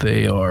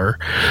 They are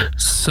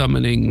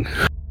summoning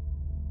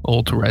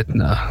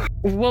Altretna.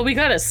 Well, we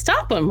gotta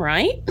stop them,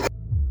 right?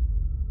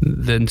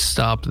 Then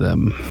stop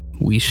them.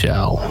 We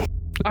shall.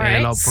 All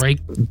and right. I'll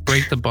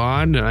break the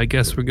bond, and I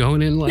guess we're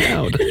going in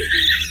loud.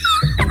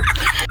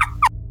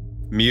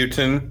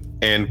 Mutant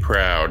and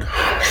proud.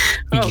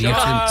 Oh, Mutant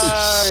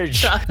God.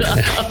 Shut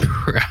up.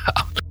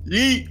 proud.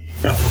 Yeet.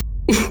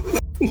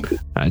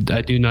 I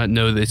do not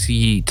know this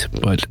yeet,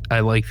 but I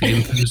like the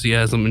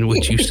enthusiasm in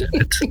which you said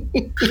it.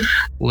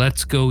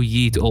 Let's go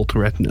yeet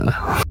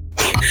Altretna.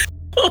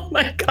 Oh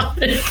my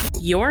God.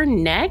 Your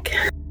neck,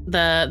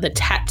 the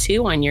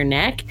tattoo on your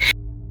neck,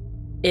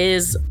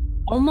 is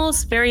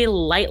almost very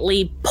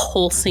lightly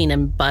pulsing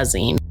and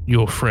buzzing.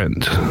 Your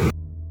friend,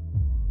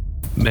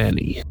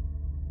 Manny,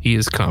 he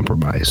is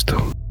compromised.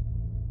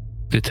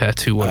 The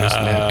tattoo on his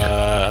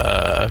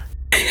neck.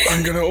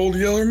 I'm gonna old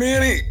yeller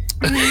Manny.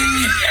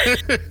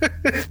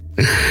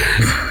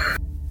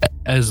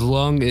 As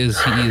long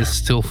as he is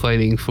still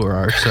fighting for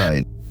our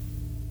side,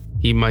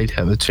 he might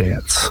have a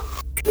chance.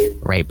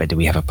 Right, but do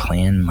we have a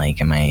plan?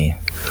 Like, am I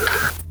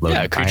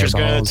loading Creature's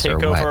gonna fireballs take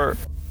or what? over.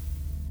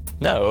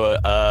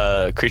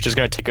 No, Creature's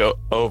gonna take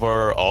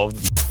over all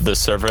of the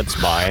servants'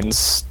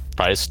 minds,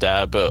 try to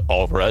stab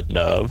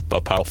Altretna,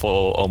 a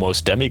powerful,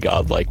 almost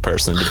demigod-like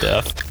person, to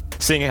death,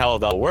 seeing how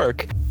that'll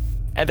work,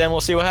 and then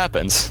we'll see what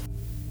happens.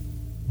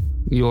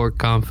 Your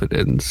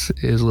confidence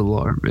is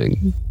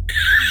alarming.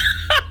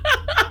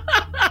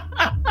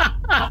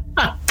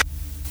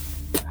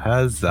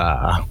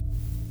 Huzzah.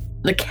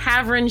 The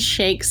cavern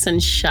shakes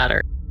and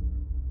shudders,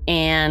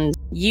 and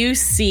you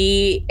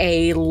see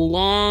a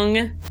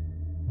long,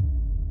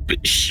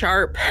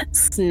 sharp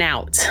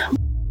snout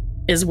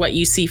is what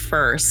you see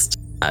first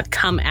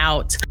come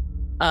out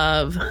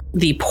of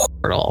the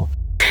portal.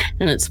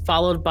 And it's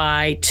followed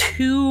by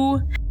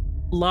two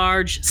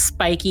large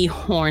spiky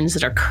horns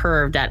that are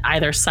curved at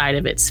either side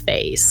of its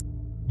face.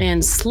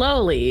 And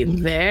slowly,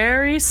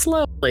 very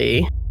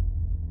slowly,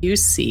 you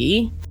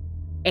see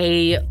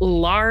a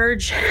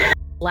large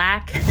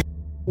black,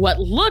 what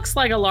looks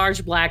like a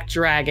large black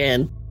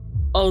dragon,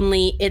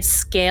 only its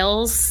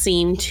scales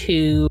seem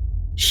to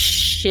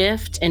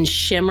shift and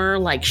shimmer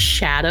like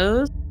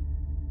shadows.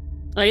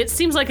 Like, it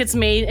seems like it's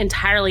made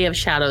entirely of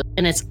shadows,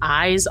 and its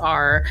eyes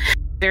are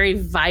very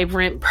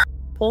vibrant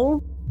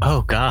purple.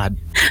 Oh, God.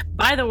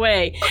 By the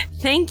way,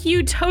 thank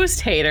you,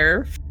 Toast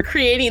Hater, for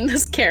creating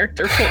this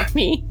character for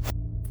me.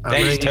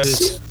 I'm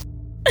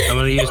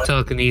gonna use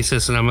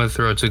telekinesis, and I'm gonna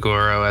throw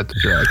Tagoro at the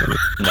dragon.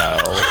 No.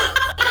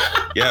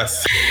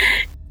 Yes.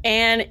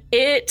 And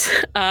it,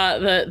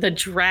 the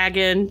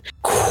dragon,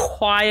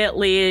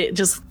 quietly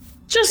just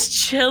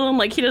chilling,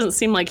 like he doesn't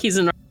seem like he's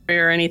in a hurry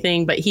or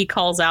anything, but he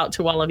calls out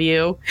to all of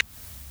you.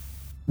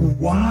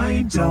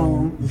 Why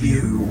don't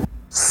you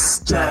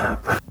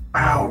step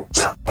out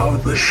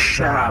of the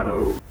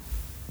shadow?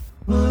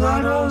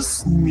 Let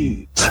us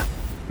meet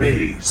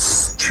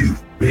face to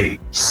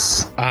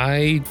face.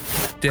 I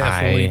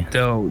definitely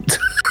don't.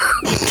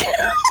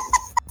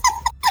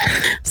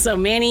 So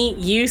Manny,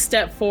 you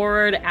step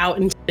forward out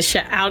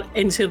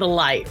into the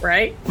light,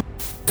 right?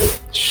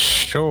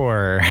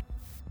 Sure.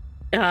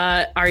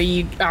 Are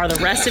the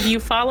rest of you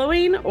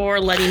following or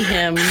letting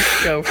him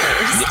go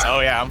first? Oh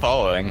yeah, I'm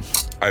following.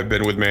 I've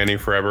been with Manny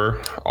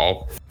forever.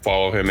 I'll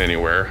follow him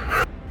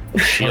anywhere.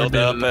 Shield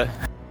up,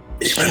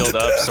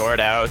 sword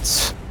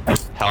out. I'm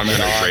Helmet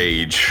gonna on.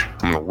 rage.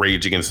 I'm gonna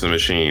rage against the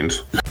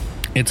machines.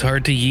 It's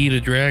hard to yeet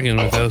a dragon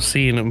without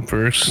seeing him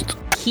first.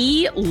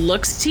 He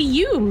looks to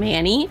you,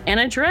 Manny, and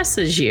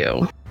addresses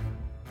you.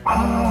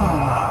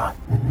 Ah,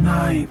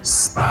 Night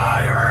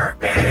Spire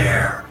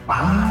Heir.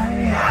 I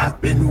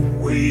have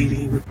been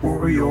waiting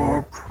for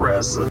your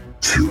presence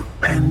to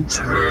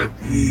enter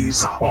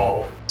these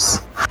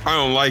halls. I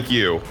don't like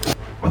you.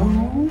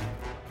 Oh,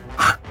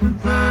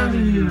 that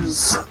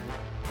is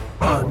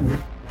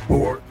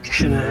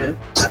unfortunate.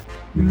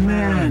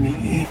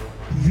 Manny,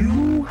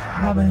 you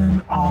have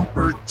an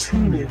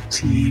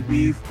opportunity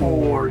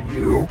before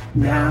you.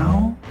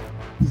 Now,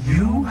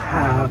 you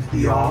have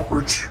the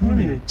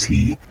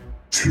opportunity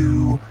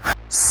to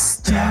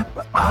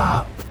step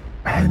up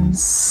and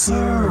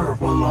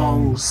serve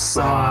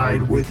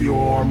alongside with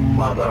your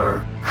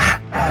mother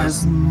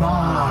as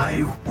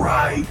my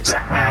right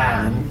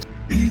hand.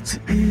 It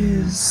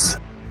is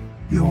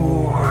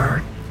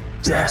your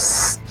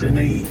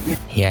destiny.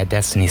 Yeah,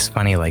 destiny's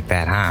funny like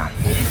that, huh?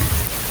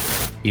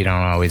 You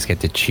don't always get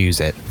to choose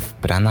it,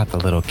 but I'm not the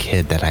little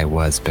kid that I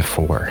was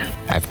before.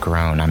 I've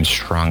grown, I'm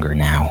stronger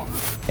now.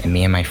 And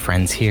me and my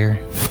friends here,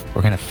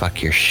 we're gonna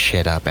fuck your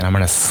shit up, and I'm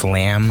gonna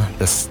slam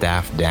the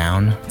staff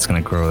down. It's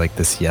gonna grow like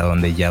this yellow,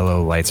 and the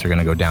yellow lights are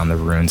gonna go down the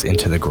runes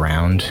into the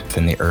ground.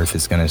 Then the earth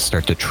is gonna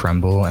start to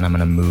tremble, and I'm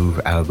gonna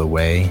move out of the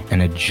way,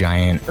 and a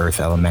giant earth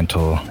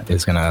elemental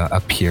is gonna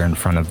appear in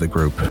front of the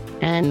group.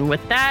 And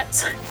with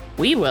that,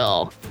 we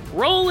will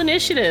roll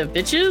initiative,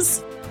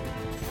 bitches.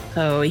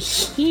 So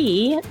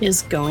he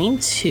is going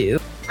to,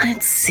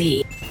 let's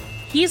see,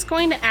 he's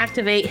going to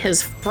activate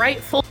his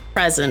frightful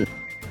presence.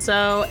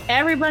 So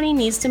everybody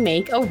needs to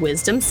make a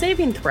wisdom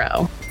saving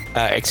throw.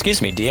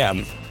 Excuse me,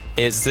 DM.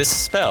 Does this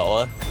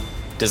spell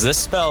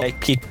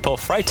make people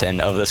frightened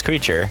of this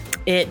creature?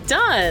 It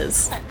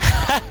does.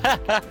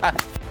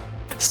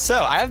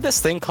 So I have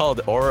this thing called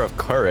Aura of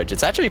Courage.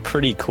 It's actually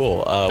pretty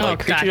cool. God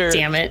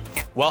damn it.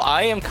 While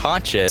I am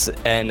conscious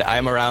and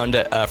I'm around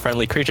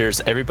friendly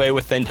creatures, everybody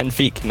within 10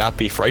 feet cannot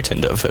be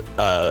frightened of it.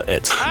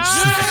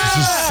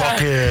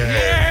 Suck it.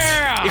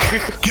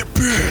 Yeah! Get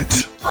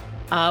bit.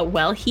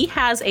 Well, he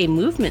has a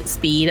movement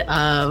speed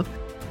of,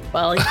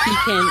 well, he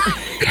can...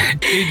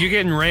 Dude, you're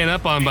getting ran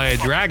up on by a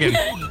dragon.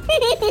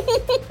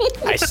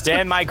 I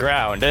stand my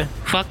ground.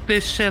 Fuck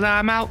this shit,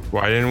 I'm out.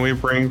 Why didn't we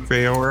bring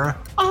Feora?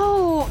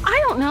 Oh, I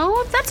don't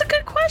know. That's a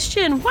good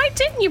question. Why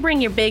didn't you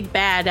bring your big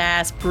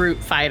badass brute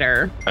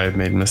fighter? I've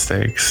made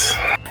mistakes.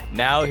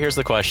 Now here's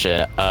the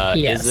question.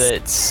 Yes.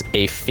 Is it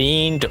a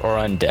fiend or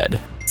undead?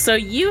 So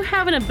you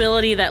have an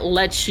ability that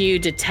lets you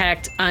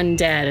detect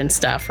undead and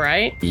stuff,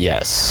 right?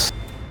 Yes.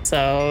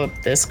 So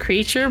this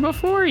creature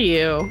before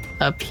you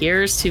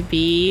appears to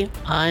be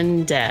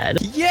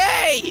undead.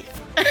 Yay!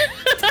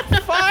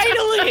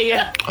 Finally!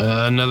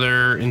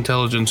 Another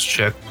intelligence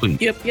check, please.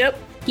 Yep.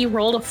 He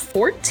rolled a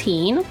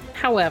 14.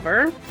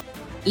 However,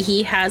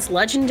 he has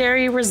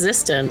legendary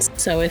resistance.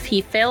 So if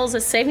he fails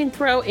a saving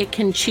throw, it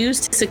can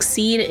choose to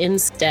succeed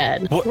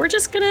instead. What? We're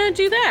just going to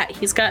do that.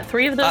 He's got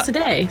 3 of those a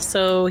day.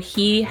 So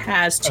he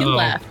has 2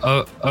 left.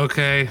 Oh,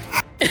 okay.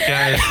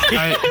 Guys,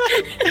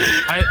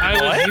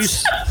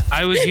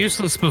 I was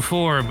useless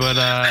before, but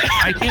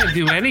I can't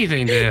do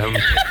anything to him.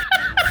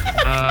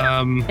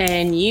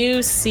 And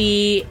you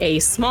see a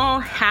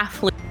small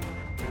halfling,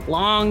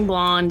 long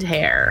blonde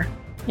hair.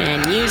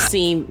 And you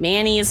see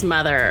Manny's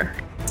mother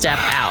step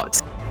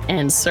out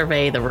and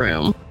survey the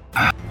room.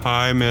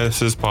 Hi,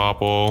 Mrs.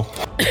 Popple.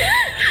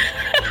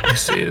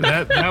 See,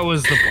 that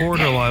was the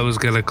portal I was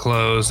gonna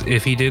close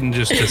if he didn't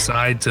just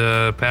decide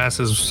to pass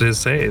his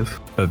save.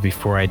 But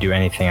before I do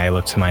anything, I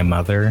look to my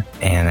mother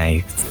and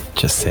I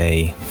just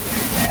say,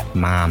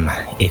 Mom,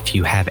 if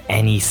you have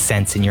any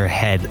sense in your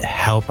head,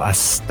 help us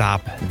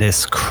stop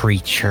this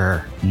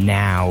creature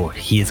now.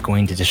 He is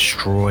going to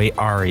destroy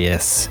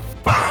Arius.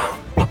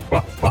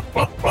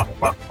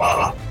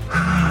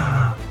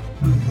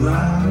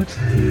 That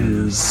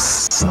is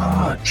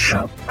such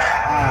a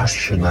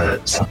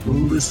passionate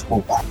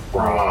little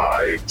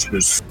cry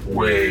to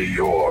sway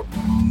your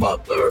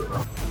mother.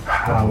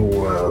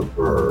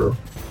 However,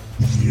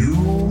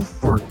 you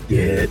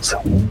forget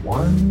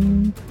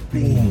one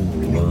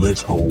thing,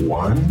 little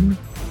one,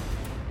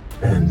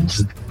 and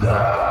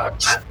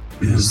that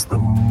is the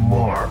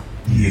mark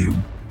you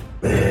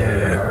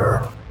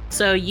bear.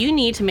 So you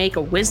need to make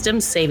a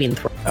wisdom saving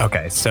throw.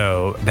 Okay,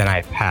 so then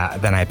I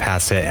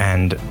pass it,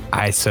 and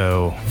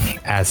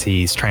as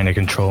he's trying to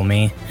control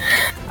me,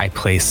 I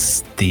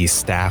place the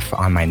staff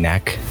on my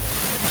neck,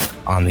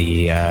 on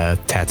the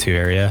tattoo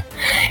area,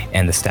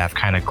 and the staff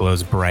kind of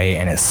glows bright,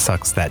 and it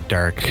sucks that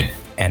dark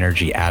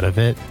energy out of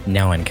it.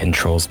 No one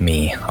controls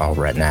me all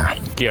right now.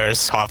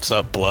 Gears coughs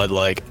up blood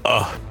like,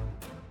 oh.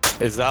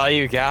 Is that all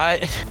you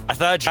got? I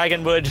thought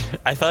dragon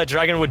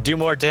would do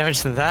more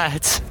damage than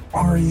that.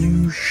 Are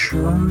you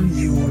sure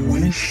you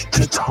wish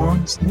to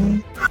taunt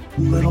me,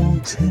 little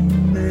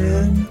tin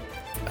man?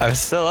 I'm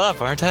still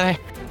up, aren't I?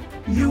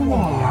 You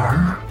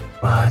are,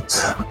 but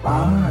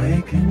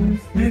I can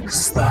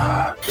fix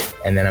that.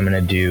 And then I'm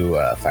going to do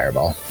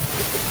Fireball.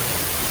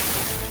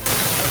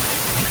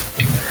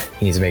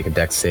 He needs to make a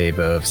dex save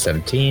of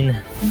 17.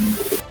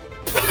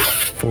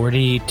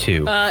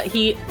 42.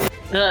 He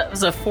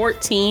was a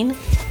 14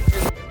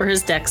 for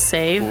his dex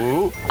save.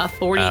 Ooh. A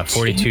 42.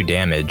 42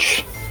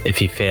 damage. If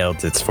he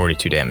fails, it's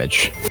 42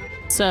 damage.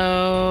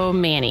 So,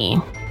 Manny,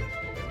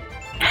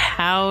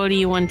 how do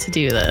you want to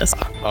do this?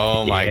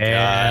 Oh my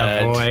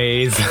god.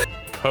 Boys.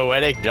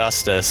 Poetic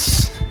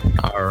justice.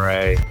 All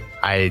right.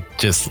 I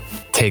just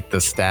take the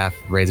staff,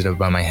 raise it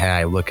above my head.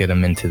 I look at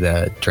him into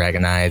the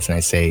dragon eyes and I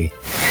say,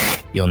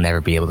 "You'll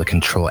never be able to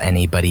control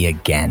anybody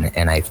again."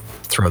 And I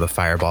throw the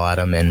fireball at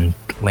him and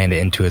land it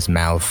into his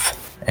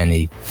mouth, and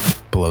he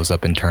blows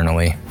up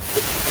internally.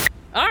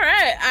 All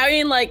right. I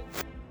mean, like,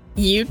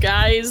 you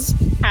guys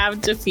have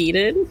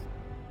defeated.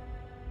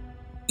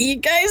 You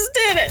guys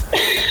did it.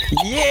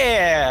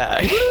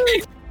 Yeah.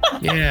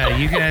 Yeah,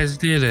 you guys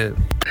did it.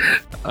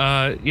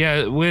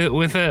 Yeah,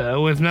 with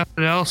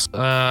nothing else,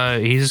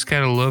 he just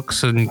kind of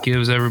looks and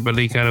gives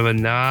everybody kind of a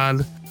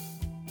nod,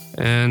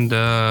 and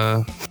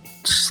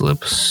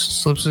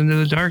slips into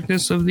the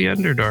darkness of the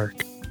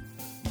Underdark.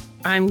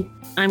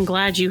 I'm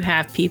glad you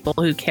have people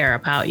who care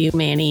about you,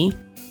 Manny.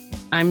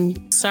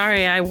 I'm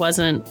sorry I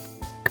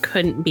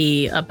couldn't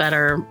be a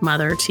better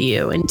mother to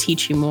you and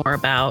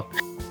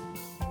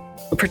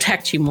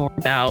protect you more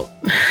about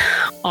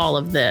all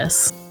of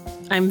this.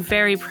 I'm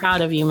very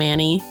proud of you,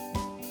 Manny,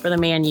 for the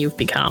man you've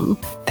become.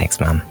 Thanks,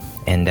 Mom.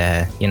 And,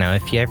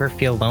 if you ever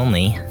feel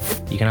lonely,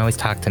 you can always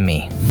talk to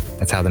me.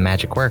 That's how the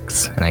magic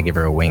works. And I give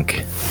her a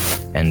wink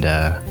and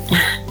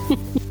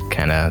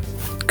kind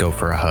of go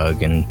for a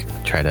hug and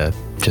try to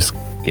just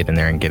get in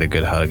there and get a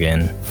good hug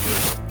in.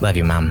 Love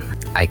you, Mom.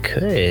 I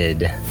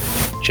could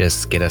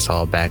just get us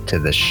all back to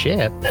the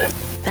ship.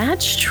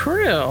 That's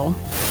true.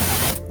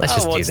 Let's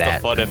just do What's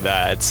that. the fun in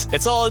that?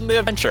 It's all in the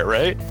adventure,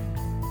 right?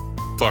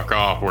 Fuck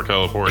off, we're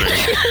teleporting.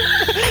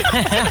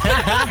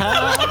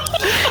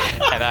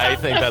 And I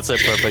think that's a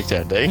perfect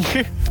ending.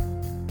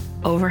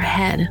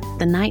 Overhead,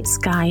 the night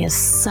sky is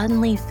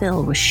suddenly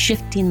filled with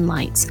shifting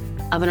lights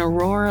of an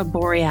aurora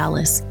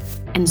borealis,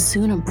 and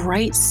soon a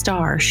bright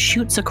star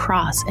shoots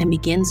across and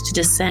begins to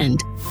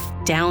descend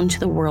down to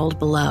the world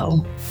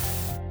below.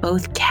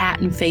 Both Kat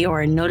and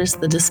Feora notice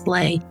the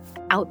display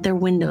out their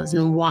windows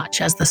and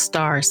watch as the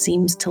star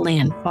seems to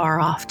land far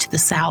off to the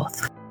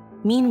south.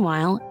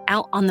 Meanwhile,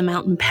 out on the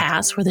mountain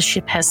pass where the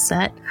ship has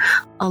set,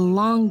 a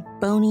long,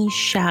 bony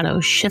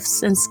shadow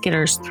shifts and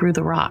skitters through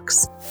the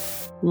rocks.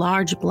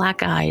 Large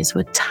black eyes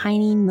with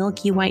tiny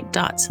milky white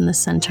dots in the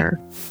center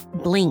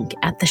blink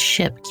at the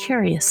ship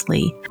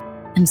curiously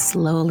and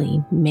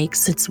slowly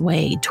makes its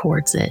way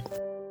towards it.